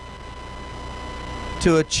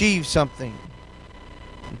 to achieve something.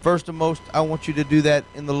 And first and most, I want you to do that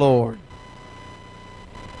in the Lord.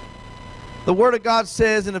 The Word of God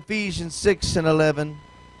says in Ephesians 6 and 11,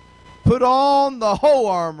 put on the whole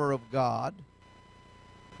armor of God,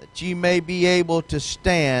 that ye may be able to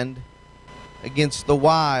stand against the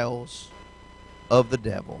wiles of the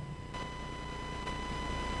devil.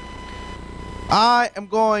 I am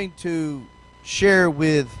going to share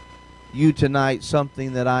with you tonight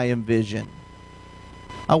something that I envision.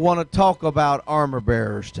 I want to talk about armor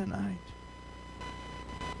bearers tonight.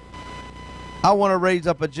 I want to raise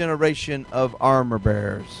up a generation of armor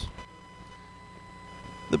bearers.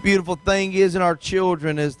 The beautiful thing is in our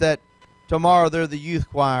children is that tomorrow they're the youth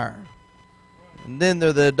choir, and then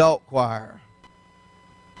they're the adult choir.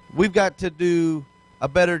 We've got to do a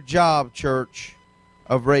better job, church,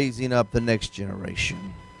 of raising up the next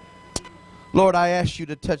generation. Lord, I ask you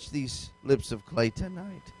to touch these lips of clay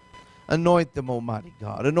tonight. Anoint them, Almighty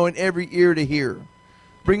God. Anoint every ear to hear.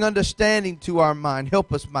 Bring understanding to our mind.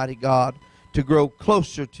 Help us, mighty God, to grow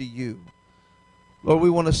closer to you. Lord, we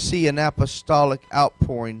want to see an apostolic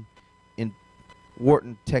outpouring in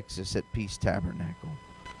Wharton, Texas at Peace Tabernacle.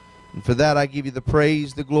 And for that I give you the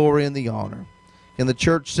praise, the glory, and the honor. Can the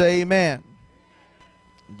church say amen?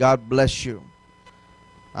 God bless you.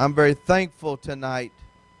 I'm very thankful tonight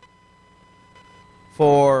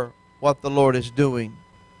for what the Lord is doing.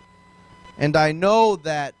 And I know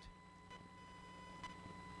that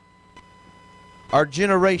our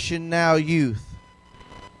generation now, youth,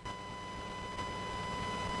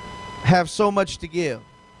 have so much to give,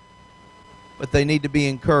 but they need to be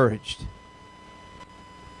encouraged.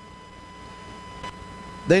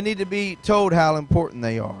 They need to be told how important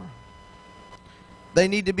they are. They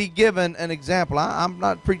need to be given an example. I'm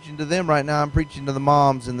not preaching to them right now. I'm preaching to the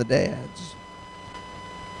moms and the dads.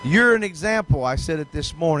 You're an example. I said it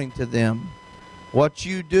this morning to them. What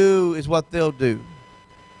you do is what they'll do.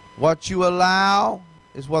 What you allow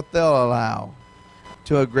is what they'll allow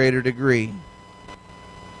to a greater degree.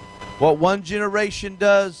 What one generation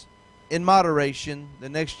does in moderation, the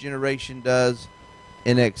next generation does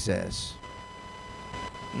in excess.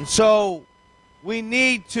 And so we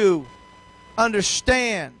need to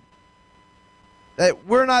understand that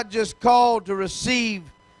we're not just called to receive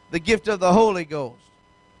the gift of the Holy Ghost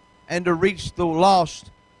and to reach the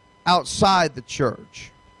lost outside the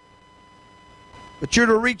church, but you're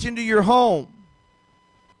to reach into your home.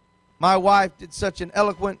 My wife did such an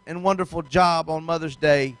eloquent and wonderful job on Mother's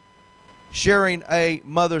Day sharing a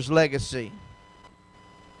mother's legacy.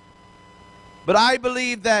 But I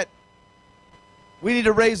believe that we need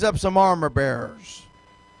to raise up some armor bearers.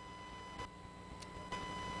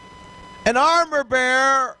 An armor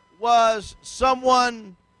bearer was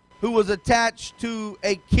someone who was attached to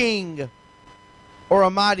a king or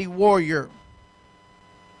a mighty warrior.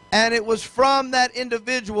 And it was from that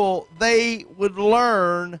individual they would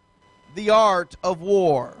learn the art of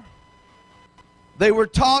war. They were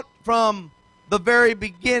taught from the very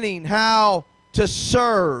beginning how to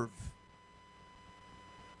serve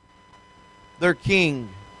their king.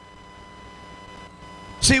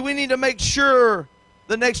 See, we need to make sure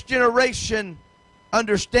the next generation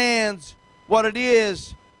understands what it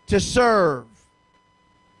is to serve.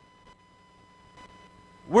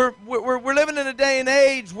 We're living in a day and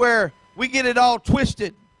age where we get it all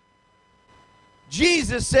twisted.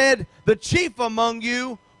 Jesus said, the chief among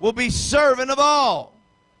you will be servant of all.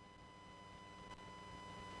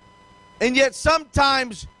 And yet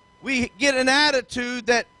sometimes we get an attitude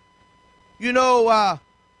that, you know,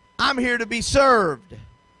 I'm here to be served.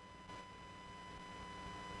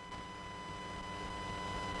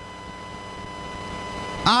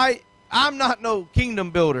 I'm not no kingdom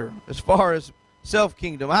builder as far as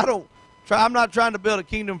self-kingdom. I'm not trying to build a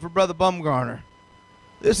kingdom for Brother Bumgarner.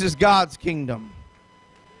 This is God's kingdom.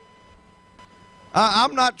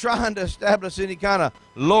 I'm not trying to establish any kind of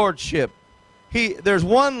lordship. There's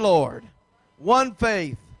one Lord, one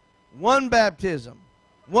faith, one baptism,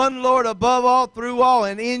 one Lord above all, through all,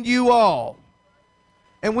 and in you all.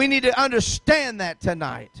 And we need to understand that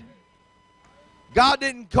tonight. God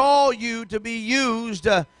didn't call you to be used,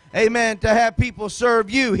 amen, to have people serve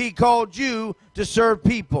you. He called you to serve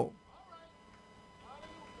people.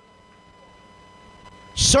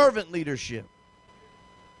 Servant leadership.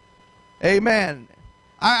 Amen.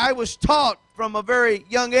 I was taught from a very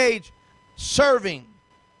young age serving,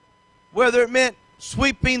 whether it meant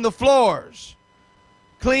sweeping the floors,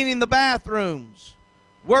 cleaning the bathrooms,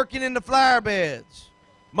 working in the flower beds,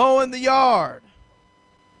 mowing the yard.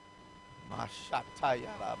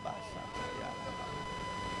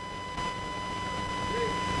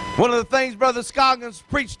 One of the things Brother Scoggins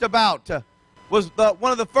preached about was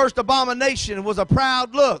one of the first abominations was a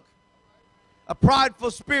proud look, a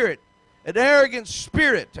prideful spirit, an arrogant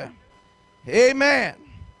spirit. Amen.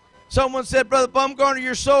 Someone said, Brother Bumgarner,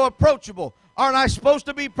 you're so approachable. Aren't I supposed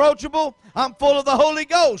to be approachable? I'm full of the Holy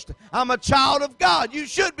Ghost. I'm a child of God. You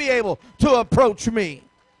should be able to approach me.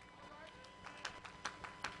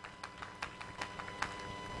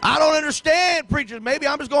 I don't understand preachers. Maybe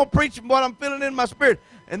I'm just going to preach what I'm feeling in my spirit.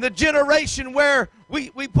 And the generation where we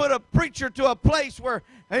put a preacher to a place where,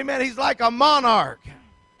 amen, he's like a monarch.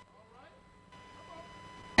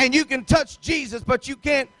 And you can touch Jesus, but you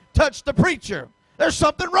can't touch the preacher. There's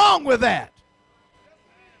something wrong with that.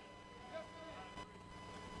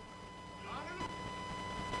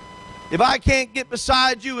 If I can't get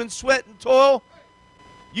beside you in sweat and toil,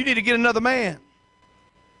 you need to get another man.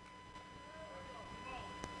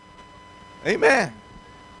 Amen.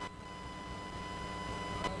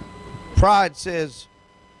 Pride says,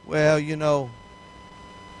 well, you know,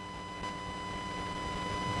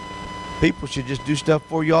 people should just do stuff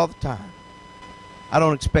for you all the time. I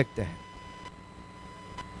don't expect that.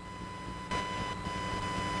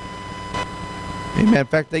 Amen. In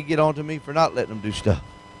fact, they get on to me for not letting them do stuff.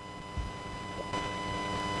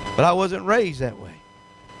 But I wasn't raised that way.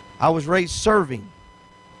 I was raised serving.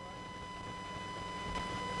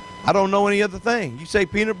 I don't know any other thing. You say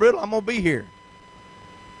peanut brittle, I'm going to be here.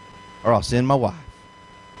 Or I'll send my wife.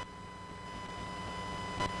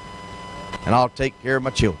 And I'll take care of my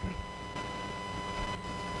children.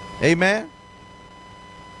 Amen.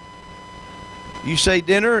 You say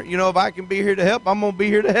dinner, you know, if I can be here to help, I'm going to be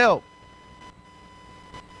here to help.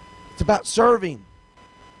 It's about serving.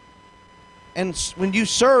 And when you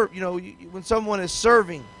serve, you know, when someone is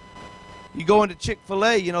serving, you go into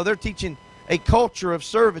Chick-fil-A, you know, they're teaching a culture of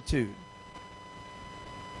servitude.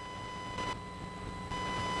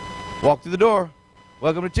 Walk through the door.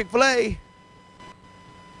 Welcome to Chick-fil-A.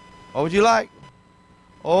 What would you like?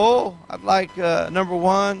 Oh, I'd like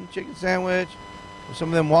 #1 chicken sandwich with some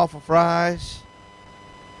of them waffle fries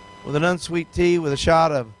with an unsweet tea with a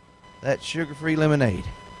shot of that sugar-free lemonade.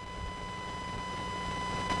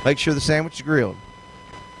 Make sure the sandwich is grilled.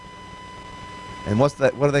 And what's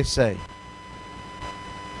that? What do they say?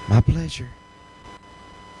 My pleasure.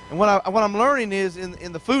 And what I'm learning is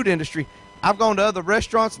in the food industry, I've gone to other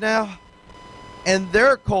restaurants now, and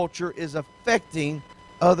their culture is affecting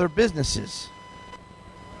other businesses.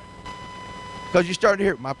 Because you start to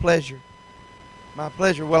hear, my pleasure. My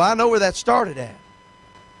pleasure. Well, I know where that started at.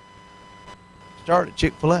 Started at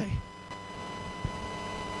Chick-fil-A.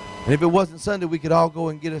 And if it wasn't Sunday, we could all go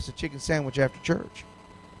and get us a chicken sandwich after church.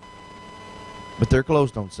 But they're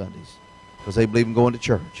closed on Sundays because they believe in going to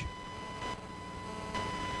church.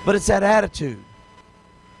 But it's that attitude.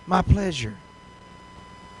 My pleasure.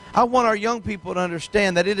 I want our young people to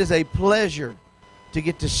understand that it is a pleasure to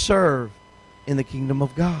get to serve in the kingdom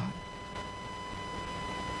of God.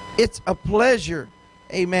 It's a pleasure,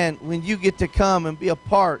 amen, when you get to come and be a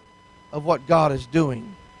part of what God is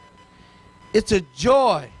doing. It's a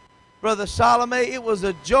joy. Brother Salome, it was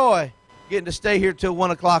a joy getting to stay here till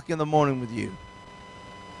 1 o'clock in the morning with you.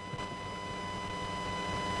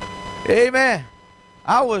 Amen.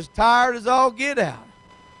 I was tired as all get out.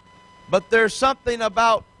 But there's something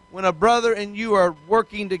about when a brother and you are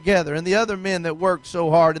working together, and the other men that worked so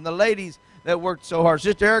hard, and the ladies that worked so hard.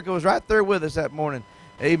 Sister Erica was right there with us that morning.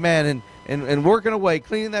 Amen. And working away,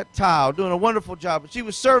 cleaning that tile, doing a wonderful job. But she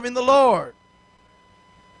was serving the Lord.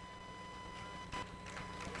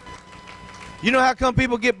 You know how come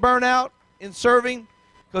people get burnt out in serving?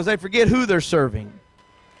 Because they forget who they're serving.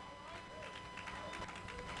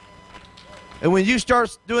 And when you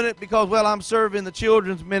start doing it because, well, I'm serving the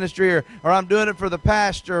children's ministry, or I'm doing it for the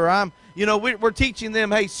pastor, or we're teaching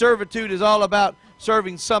them, hey, servitude is all about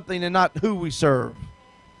serving something and not who we serve.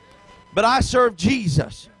 But I serve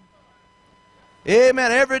Jesus.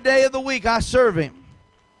 Amen. Every day of the week I serve Him.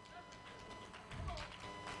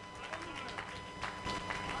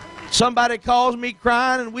 Somebody calls me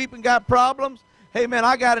crying and weeping, got problems. Hey, man,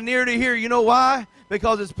 I got an ear to hear. You know why?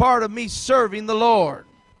 because it's part of me serving the Lord.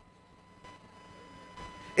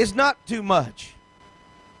 It's not too much.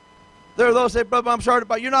 There are those that say, brother, I'm sorry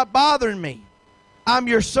about you. You're not bothering me. I'm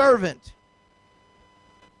your servant.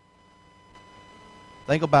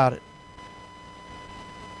 Think about it.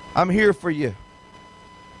 I'm here for you.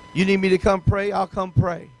 You need me to come pray? I'll come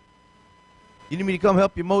pray. You need me to come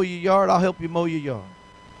help you mow your yard? I'll help you mow your yard.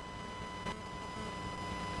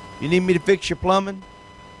 You need me to fix your plumbing?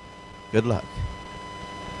 Good luck.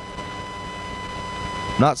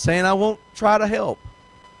 Not saying I won't try to help.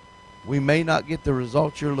 We may not get the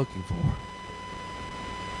results you're looking for.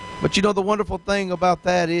 But you know, the wonderful thing about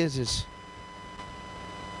that is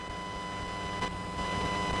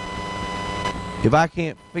if I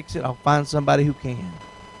can't fix it, I'll find somebody who can.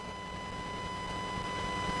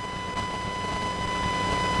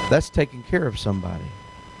 That's taking care of somebody.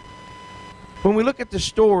 When we look at the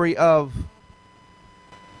story of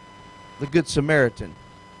the Good Samaritan,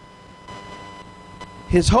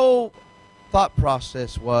 his whole thought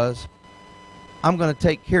process was, I'm going to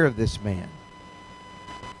take care of this man.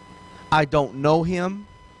 I don't know him.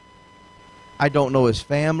 I don't know his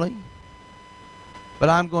family. But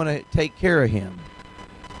I'm going to take care of him.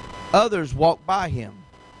 Others walked by him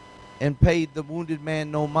and paid the wounded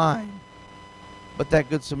man no mind. But that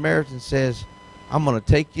Good Samaritan says, I'm going to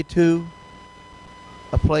take you to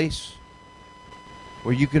a place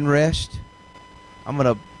where you can rest. I'm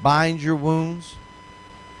going to bind your wounds.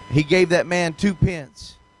 He gave that man 2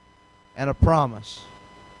 pence and a promise.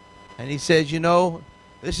 And he says, you know,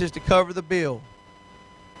 this is to cover the bill.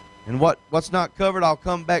 And what's not covered, I'll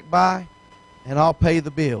come back by and I'll pay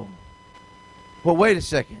the bill. Well, wait a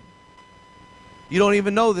second. You don't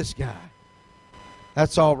even know this guy.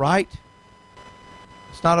 That's all right.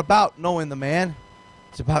 It's not about knowing the man.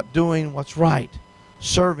 It's about doing what's right.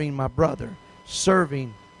 Serving my brother.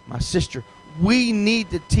 Serving my sister. We need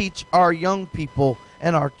to teach our young people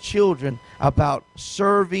and our children about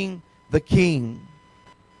serving the King.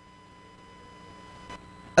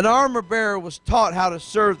 An armor bearer was taught how to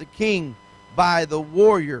serve the king by the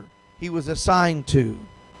warrior he was assigned to.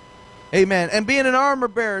 Amen. And being an armor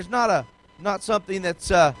bearer is not something that's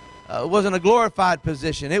wasn't a glorified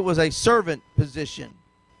position. It was a servant position.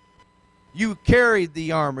 You carried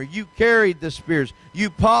the armor. You carried the spears. You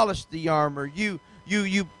polished the armor. You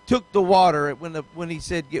took the water when he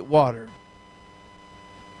said get water.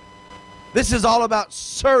 This is all about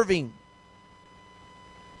serving.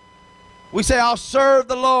 We say, I'll serve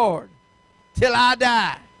the Lord till I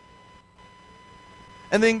die.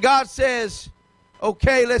 And then God says,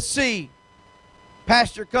 okay, let's see.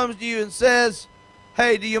 Pastor comes to you and says,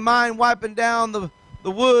 hey, do you mind wiping down the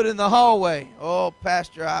wood in the hallway? Oh,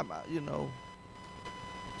 Pastor,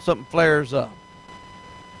 something flares up.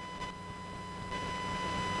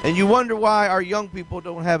 And you wonder why our young people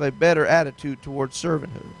don't have a better attitude towards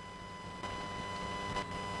servanthood.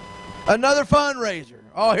 Another fundraiser.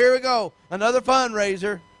 Oh, here we go. Another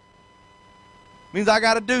fundraiser. Means I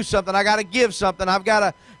got to do something. I got to give something. I've got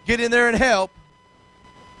to get in there and help.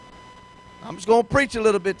 I'm just going to preach a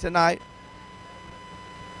little bit tonight.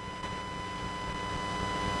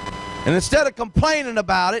 And instead of complaining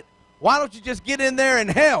about it, why don't you just get in there and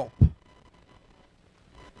help?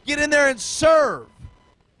 Get in there and serve.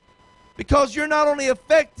 Because you're not only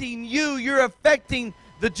affecting you, you're affecting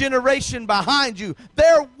the generation behind you.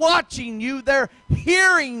 They're watching you. They're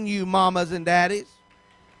hearing you, mamas and daddies.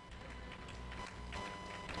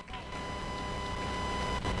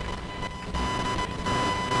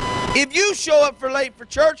 If you show up late for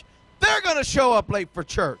church, they're going to show up late for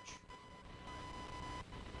church.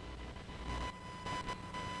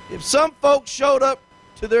 If some folks showed up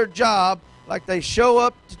to their job like they show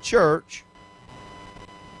up to church,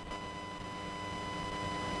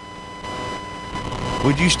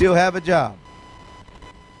 would you still have a job?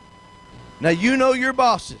 Now, you know your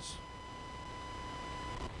bosses.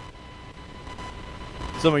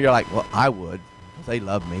 Some of you are like, well, I would, because they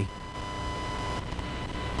love me.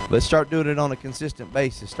 Let's start doing it on a consistent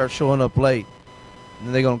basis. Start showing up late. And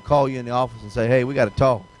then they're going to call you in the office and say, hey, we got to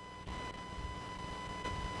talk.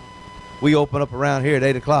 We open up around here at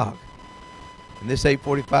 8 o'clock. And this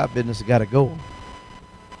 8:45 business has got to go.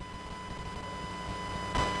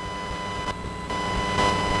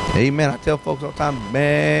 Amen. I tell folks all the time,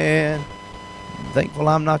 man, I'm thankful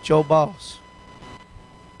I'm not your boss.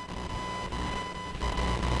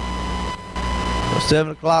 So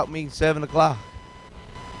 7 o'clock means 7 o'clock.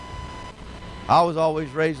 I was always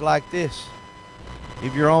raised like this.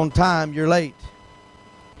 If you're on time, you're late.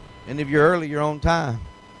 And if you're early, you're on time.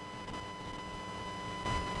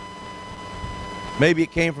 Maybe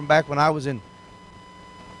it came from back when I was in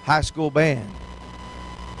high school band.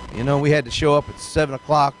 You know, we had to show up at 7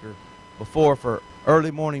 o'clock or before for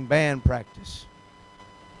early morning band practice.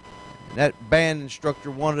 And that band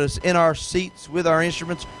instructor wanted us in our seats with our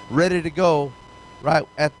instruments ready to go right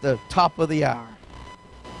at the top of the hour.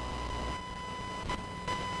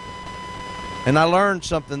 And I learned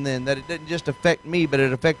something then, that it didn't just affect me, but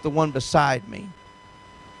it affected the one beside me.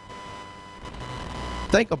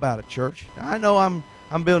 Think about it, church. I know I'm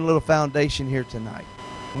building a little foundation here tonight.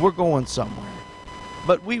 We're going somewhere.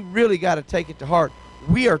 But we really got to take it to heart.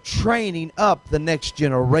 We are training up the next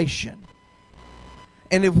generation.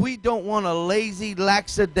 And if we don't want a lazy,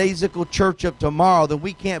 lackadaisical church of tomorrow, then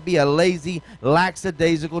we can't be a lazy,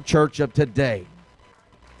 lackadaisical church of today.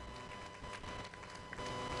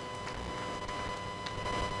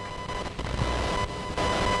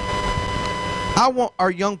 I want our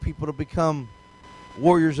young people to become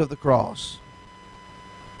warriors of the cross.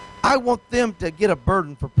 I want them to get a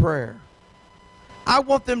burden for prayer. I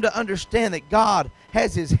want them to understand that God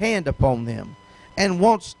has His hand upon them and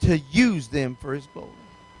wants to use them for His glory.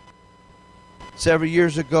 Several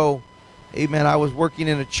years ago, amen, I was working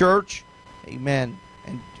in a church, amen,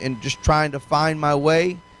 and just trying to find my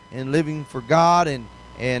way and living for God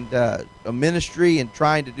and a ministry and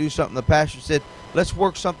trying to do something. The pastor said, let's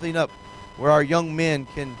work something up where our young men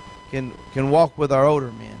can walk with our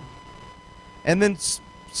older men. And then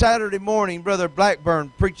Saturday morning, Brother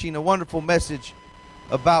Blackburn preaching a wonderful message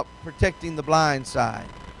about protecting the blind side.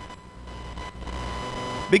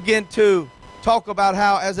 Begin to talk about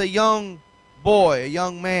how as a young boy, a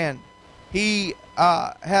young man, he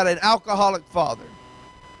had an alcoholic father.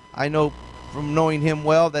 I know from knowing him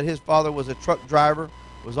well that his father was a truck driver,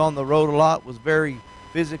 was on the road a lot, was very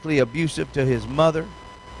physically abusive to his mother.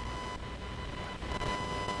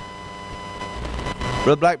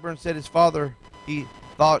 Brother Blackburn said his father, he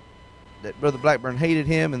thought that Brother Blackburn hated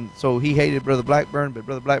him, and so he hated Brother Blackburn, but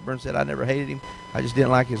Brother Blackburn said, I never hated him. I just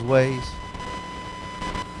didn't like his ways.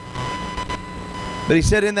 But he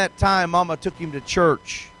said in that time, Mama took him to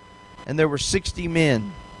church, and there were 60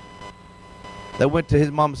 men that went to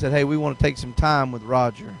his mom and said, hey, we want to take some time with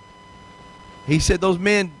Roger. He said those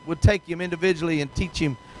men would take him individually and teach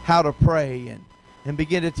him how to pray and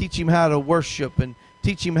begin to teach him how to worship and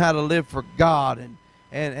teach him how to live for God and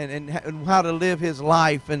how to live his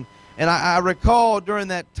life. And I recall during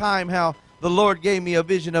that time how the Lord gave me a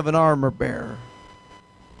vision of an armor bearer.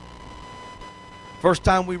 First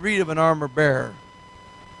time we read of an armor bearer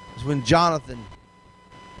is when Jonathan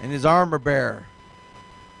and his armor bearer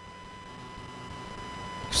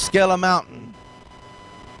scale a mountain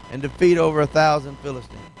and defeat over 1,000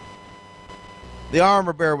 Philistines. The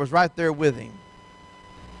armor bearer was right there with him.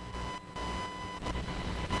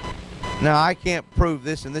 Now, I can't prove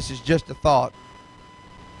this, and this is just a thought.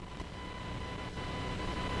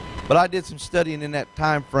 But I did some studying in that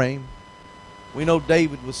time frame. We know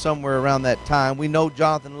David was somewhere around that time. We know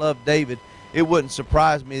Jonathan loved David. It wouldn't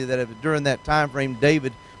surprise me that if during that time frame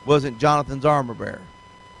David wasn't Jonathan's armor bearer.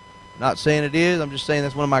 Not saying it is. I'm just saying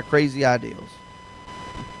that's one of my crazy ideals.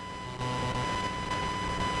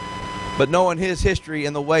 But knowing his history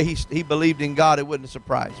and the way he believed in God, it wouldn't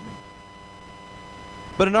surprise me.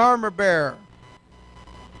 But an armor bearer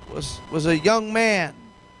was a young man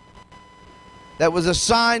that was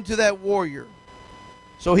assigned to that warrior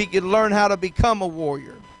so he could learn how to become a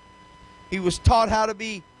warrior. He was taught how to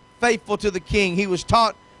be faithful to the king. He was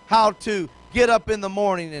taught how to get up in the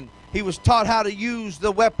morning, and he was taught how to use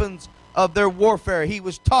the weapons of their warfare. He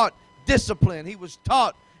was taught discipline. He was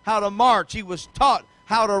taught how to march. He was taught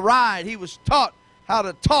how to ride. He was taught how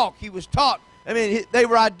to talk. He was taught, they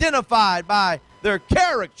were identified by their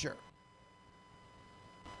character.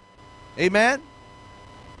 Amen?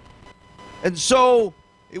 And so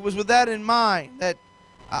it was with that in mind that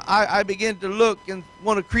I began to look and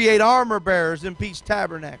want to create armor bearers in Peace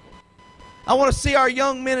Tabernacle. I want to see our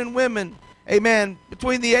young men and women, amen,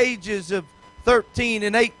 between the ages of 13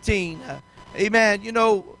 and 18, amen,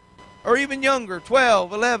 or even younger,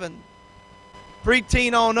 12, 11,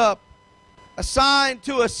 preteen on up, assigned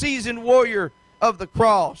to a seasoned warrior of the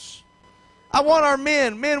cross. I want our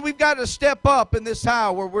men, we've got to step up in this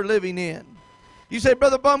hour we're living in. You say,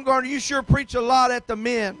 Brother Bumgarner, you sure preach a lot at the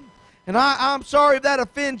men. And I'm sorry if that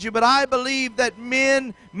offends you, but I believe that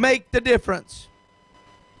men make the difference.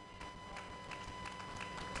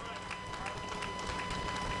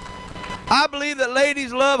 I believe that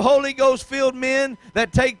ladies love Holy Ghost-filled men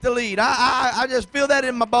that take the lead. I just feel that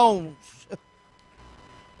in my bones.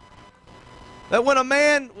 That when a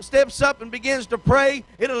man steps up and begins to pray,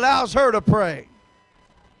 it allows her to pray.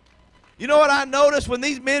 You know what I notice when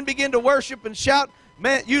these men begin to worship and shout?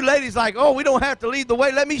 Man, you ladies like, oh, we don't have to lead the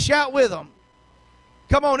way. Let me shout with them.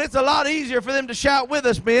 Come on, it's a lot easier for them to shout with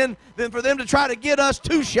us, men, than for them to try to get us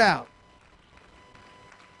to shout.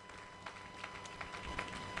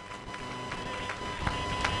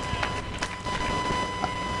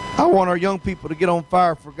 I want our young people to get on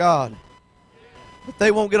fire for God. But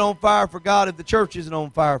they won't get on fire for God if the church isn't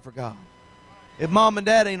on fire for God. If mom and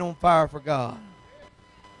dad ain't on fire for God.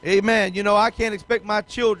 Amen. You know, I can't expect my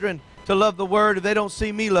children to love the Word if they don't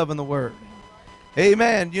see me loving the Word.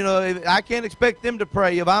 Amen. You know, I can't expect them to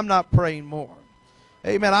pray if I'm not praying more.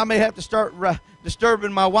 Amen. I may have to start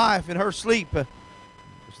disturbing my wife in her sleep. They're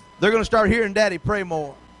going to start hearing Daddy pray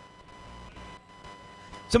more.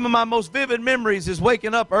 Some of my most vivid memories is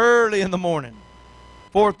waking up early in the morning,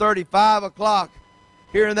 4:30, 5 o'clock,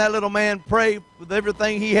 hearing that little man pray with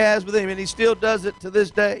everything he has with him, and he still does it to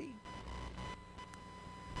this day.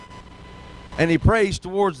 And he prays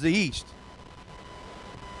towards the east.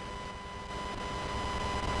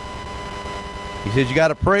 He says, you got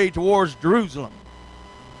to pray towards Jerusalem.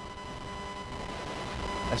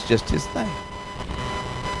 That's just his thing.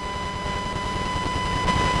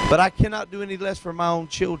 But I cannot do any less for my own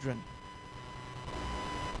children.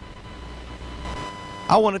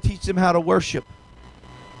 I want to teach them how to worship.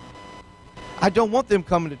 I don't want them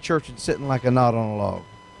coming to church and sitting like a knot on a log.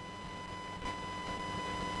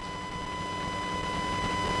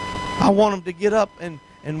 I want them to get up and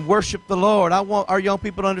worship the Lord. I want our young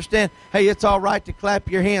people to understand, hey, it's all right to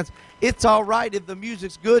clap your hands. It's all right if the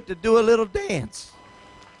music's good to do a little dance.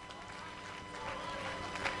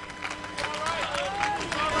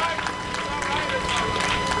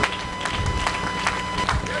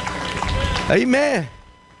 Amen.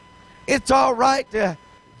 It's all right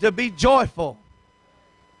to be joyful.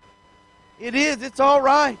 It is. It's all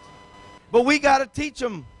right. But we got to teach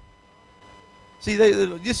them. See,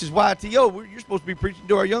 this is YTO. You're supposed to be preaching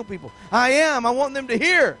to our young people. I am. I want them to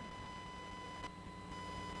hear.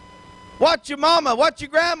 Watch your mama. Watch your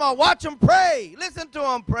grandma. Watch them pray. Listen to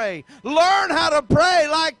them pray. Learn how to pray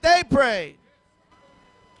like they prayed.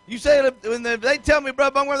 You say, when they tell me,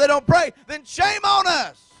 Brother Bumgarner, they don't pray, then shame on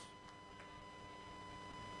us.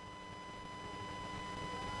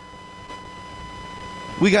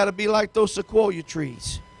 We got to be like those sequoia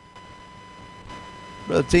trees.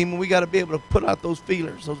 Brother Teeman, we got to be able to put out those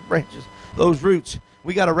feelers, those branches, those roots.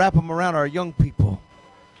 We got to wrap them around our young people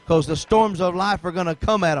because the storms of life are going to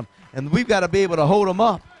come at them, and we've got to be able to hold them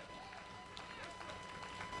up.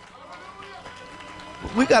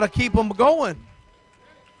 We got to keep them going.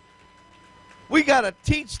 We got to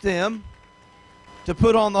teach them to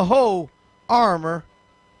put on the whole armor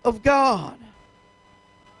of God.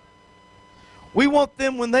 We want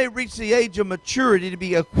them, when they reach the age of maturity, to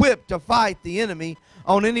be equipped to fight the enemy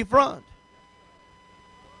on any front.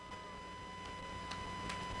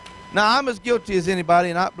 Now, I'm as guilty as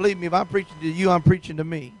anybody, and believe me, if I'm preaching to you, I'm preaching to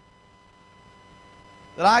me.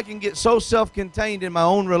 That I can get so self-contained in my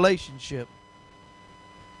own relationship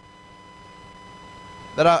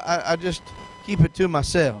that I just keep it to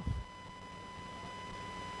myself.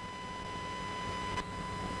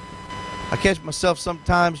 I catch myself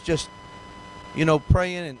sometimes just, you know,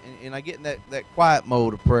 praying, and I get in that quiet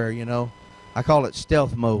mode of prayer, you know. I call it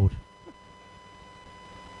stealth mode.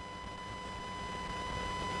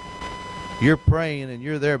 You're praying and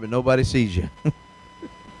you're there, but nobody sees you.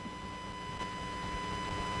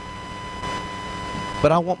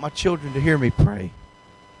 But I want my children to hear me pray.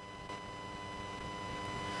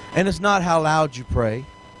 And it's not how loud you pray.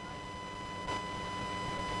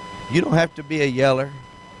 You don't have to be a yeller.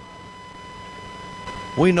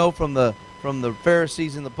 We know from the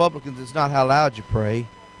Pharisees and the publicans, it's not how loud you pray.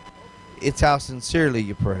 It's how sincerely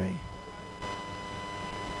you pray.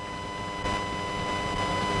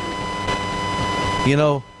 You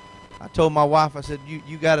know, I told my wife, I said,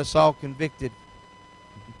 you got us all convicted.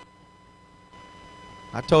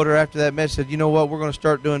 I told her after that message, I said, you know what, we're going to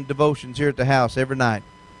start doing devotions here at the house every night.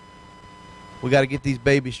 We got to get these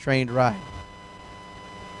babies trained right.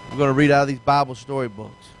 We're going to read out of these Bible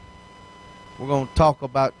storybooks. We're going to talk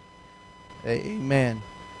about, amen,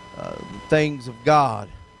 things of God.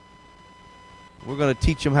 We're going to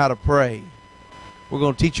teach them how to pray. We're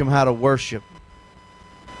going to teach them how to worship.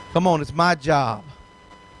 Come on, it's my job,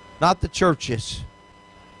 not the church's.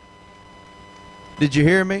 Did you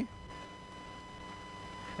hear me?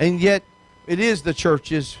 And yet, it is the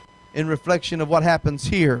church's in reflection of what happens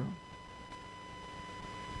here.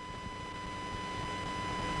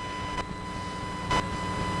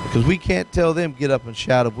 Because we can't tell them get up and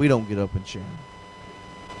shout if we don't get up and shout.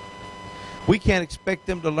 We can't expect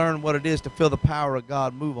them to learn what it is to feel the power of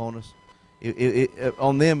God move on us,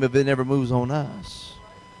 on them, if it never moves on us.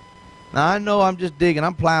 Now, I know I'm just digging.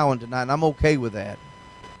 I'm plowing tonight, and I'm okay with that.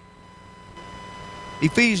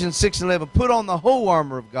 Ephesians 6:11, put on the whole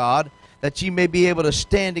armor of God, that ye may be able to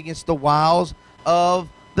stand against the wiles of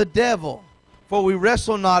the devil. For we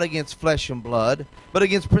wrestle not against flesh and blood, but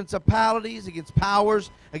against principalities, against powers,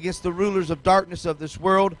 against the rulers of darkness of this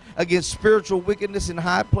world, against spiritual wickedness in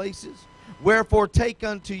high places. Wherefore take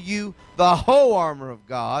unto you the whole armor of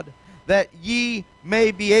God, that ye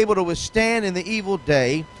may be able to withstand in the evil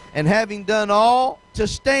day, and having done all, to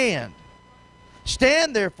stand.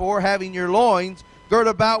 Stand therefore, having your loins girt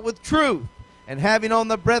about with truth, and having on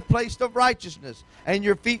the breastplate of righteousness, and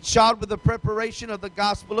your feet shod with the preparation of the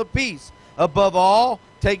gospel of peace. Above all,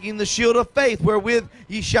 taking the shield of faith, wherewith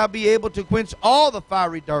ye shall be able to quench all the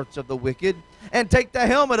fiery darts of the wicked, and take the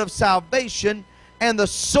helmet of salvation, and the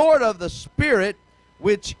sword of the Spirit,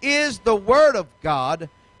 which is the word of God,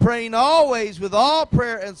 praying always with all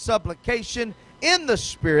prayer and supplication in the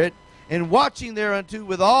Spirit, and watching thereunto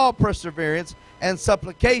with all perseverance and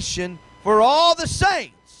supplication for all the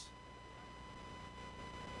saints.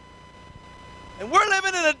 And we're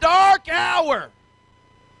living in a dark hour.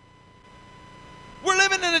 We're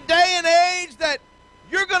living in a day and age that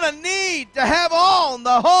you're going to need to have on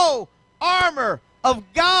the whole armor of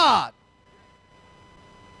God.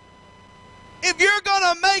 If you're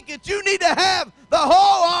going to make it, you need to have the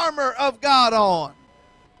whole armor of God on.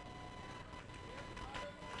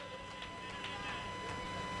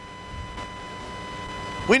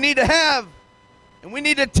 We need to have, and we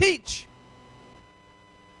need to teach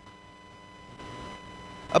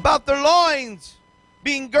about their loins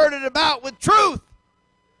being girded about with truth.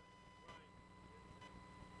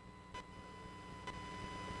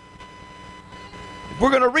 If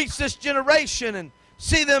we're going to reach this generation and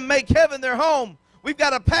see them make heaven their home, we've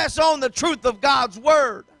got to pass on the truth of God's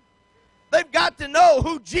word. They've got to know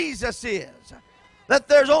who Jesus is, that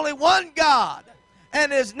there's only one God,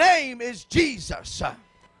 and his name is Jesus.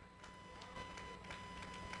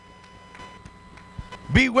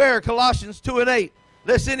 Beware, Colossians 2:8,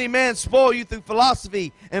 lest any man spoil you through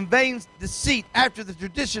philosophy and vain deceit, after the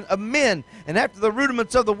tradition of men, and after the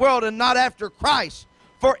rudiments of the world, and not after Christ.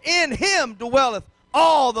 For in him dwelleth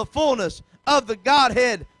all the fullness of the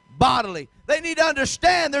Godhead bodily. They need to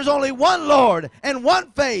understand there's only one Lord, and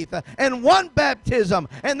one faith, and one baptism,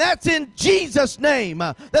 and that's in Jesus' name.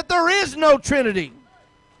 That there is no Trinity.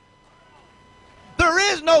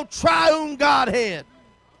 There is no triune Godhead.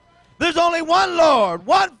 There's only one Lord,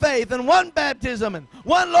 one faith, and one baptism, and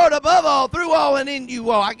one Lord above all, through all, and in you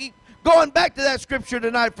all. I keep going back to that scripture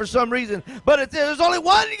tonight for some reason, but there's only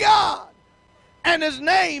one God, and his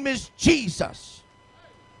name is Jesus.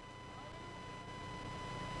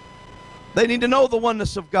 They need to know the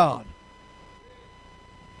oneness of God.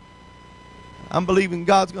 I'm believing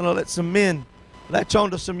God's going to let some men latch on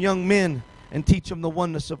to some young men and teach them the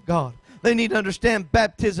oneness of God. They need to understand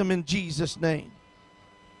baptism in Jesus' name.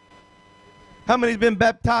 How many have been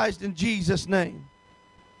baptized in Jesus' name?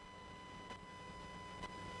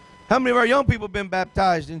 How many of our young people have been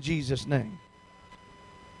baptized in Jesus' name?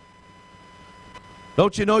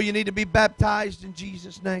 Don't you know you need to be baptized in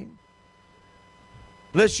Jesus' name?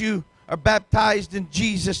 Unless you are baptized in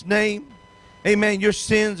Jesus' name, amen, your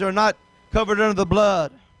sins are not covered under the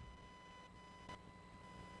blood.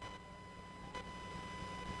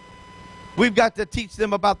 We've got to teach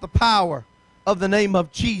them about the power of the name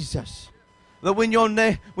of Jesus. That when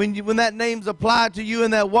that name's applied to you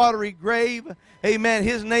in that watery grave, amen,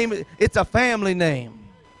 his name, it's a family name.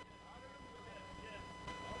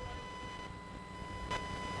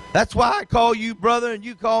 That's why I call you brother, and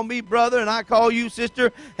you call me brother, and I call you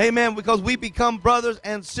sister, amen, because we become brothers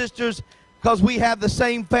and sisters because we have the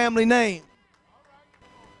same family name.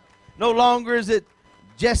 No longer is it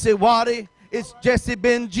Jesse Waddy, it's Jesse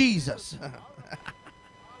Ben Jesus.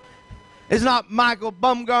 It's not Michael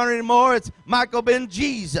Bumgarner anymore. It's Michael Ben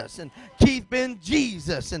Jesus, and Keith Ben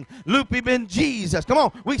Jesus, and Loopy Ben Jesus. Come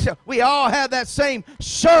on, we all have that same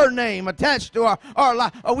surname attached to our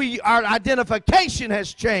identification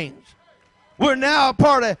has changed. We're now a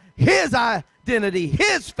part of his identity,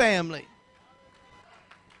 his family.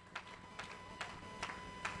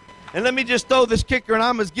 And let me just throw this kicker, and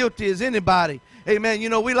I'm as guilty as anybody. Amen. You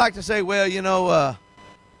know, we like to say, well, you know,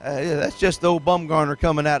 that's just the old Bumgarner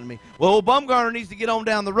coming at me. Well, old Bumgarner needs to get on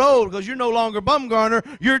down the road, because you're no longer Bumgarner,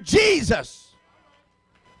 you're Jesus.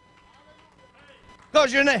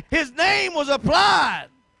 Because his name was applied.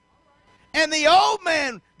 And the old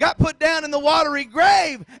man got put down in the watery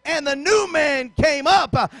grave, and the new man came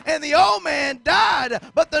up, and the old man died,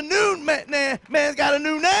 but the new man's got a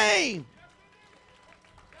new name.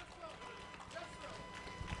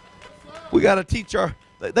 We got to teach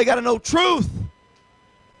they got to know truth.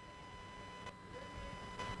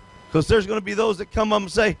 Because there's going to be those that come up and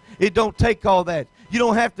say, it don't take all that. You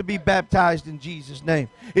don't have to be baptized in Jesus' name.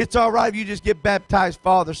 It's all right if you just get baptized,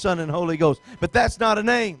 Father, Son, and Holy Ghost. But that's not a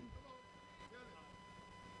name.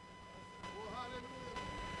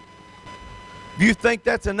 If you think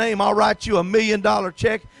that's a name, I'll write you $1 million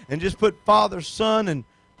check and just put Father, Son, and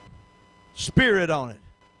Spirit on it.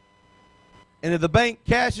 And if the bank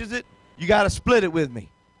cashes it, you got to split it with me.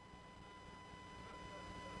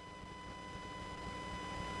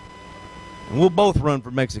 And we'll both run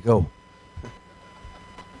for Mexico.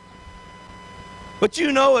 But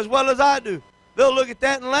you know as well as I do, they'll look at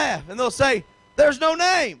that and laugh. And they'll say, there's no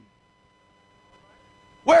name.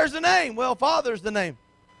 Where's the name? Well, Father's the name.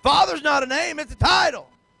 Father's not a name, it's a title.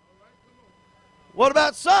 What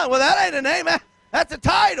about Son? Well, that ain't a name, that's a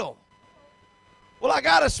title. Well, I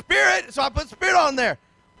got a Spirit, so I put Spirit on there.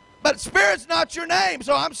 But Spirit's not your name,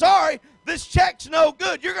 so I'm sorry, this check's no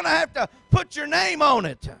good. You're going to have to put your name on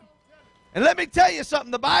it. And let me tell you something,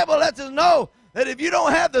 the Bible lets us know that if you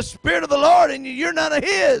don't have the Spirit of the Lord in you, you're none of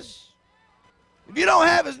His. If you don't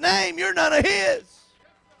have His name, you're none of His.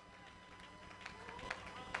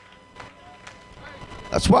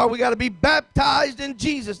 That's why we got to be baptized in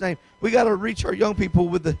Jesus' name. We got to reach our young people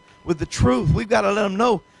with the truth. We've got to let them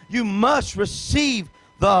know you must receive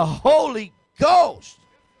the Holy Ghost.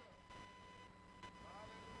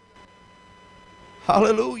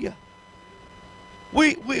 Hallelujah.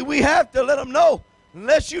 We have to let them know,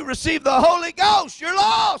 unless you receive the Holy Ghost, you're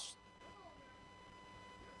lost.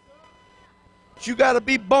 But you got to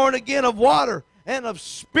be born again of water and of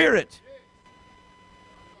Spirit.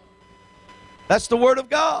 That's the Word of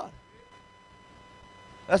God.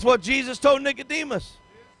 That's what Jesus told Nicodemus.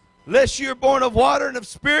 Unless you're born of water and of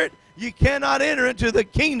Spirit, you cannot enter into the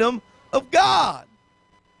kingdom of God.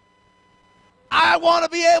 I want to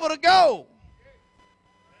be able to go.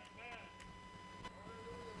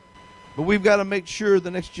 But we've got to make sure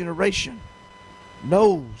the next generation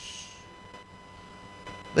knows.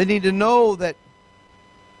 They need to know that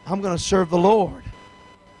I'm going to serve the Lord.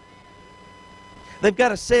 They've got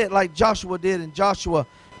to say it like Joshua did in Joshua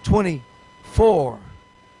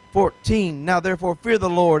 24:14. Now therefore fear the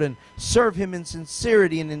Lord and serve Him in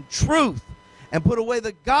sincerity and in truth, and put away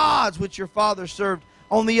the gods which your fathers served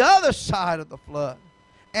on the other side of the flood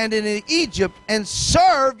and in Egypt, and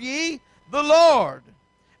serve ye the Lord.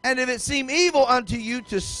 And if it seem evil unto you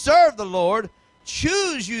to serve the Lord,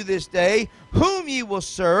 choose you this day whom ye will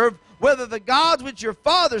serve, whether the gods which your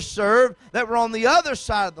fathers served that were on the other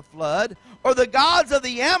side of the flood, or the gods of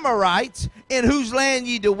the Amorites in whose land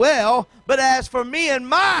ye dwell. But as for me and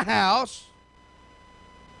my house,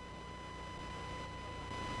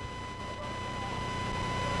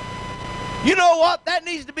 you know what? That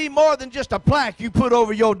needs to be more than just a plaque you put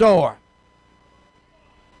over your door.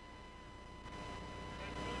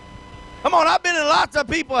 Come on, I've been in lots of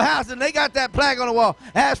people's houses and they got that plaque on the wall.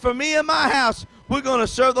 As for me and my house, we're going to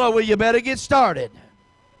serve the Lord. Well, you better get started.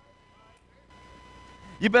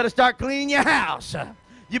 You better start cleaning your house.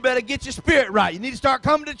 You better get your spirit right. You need to start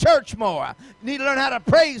coming to church more. You need to learn how to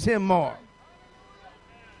praise Him more.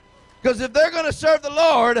 Because if they're going to serve the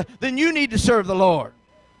Lord, then you need to serve the Lord.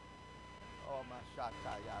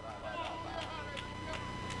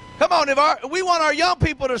 Come on, if we want our young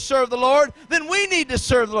people to serve the Lord, then we need to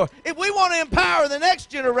serve the Lord. If we want to empower the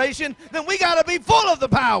next generation, then we got to be full of the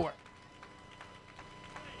power.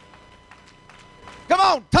 Come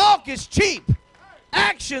on, talk is cheap.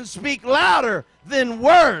 Actions speak louder than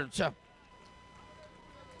words.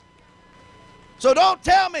 So don't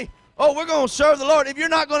tell me, oh, we're going to serve the Lord if you're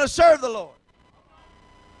not going to serve the Lord.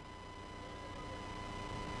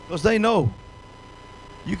 Because they know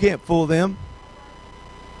you can't fool them.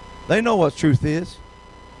 They know what truth is.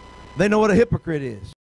 They know what a hypocrite is.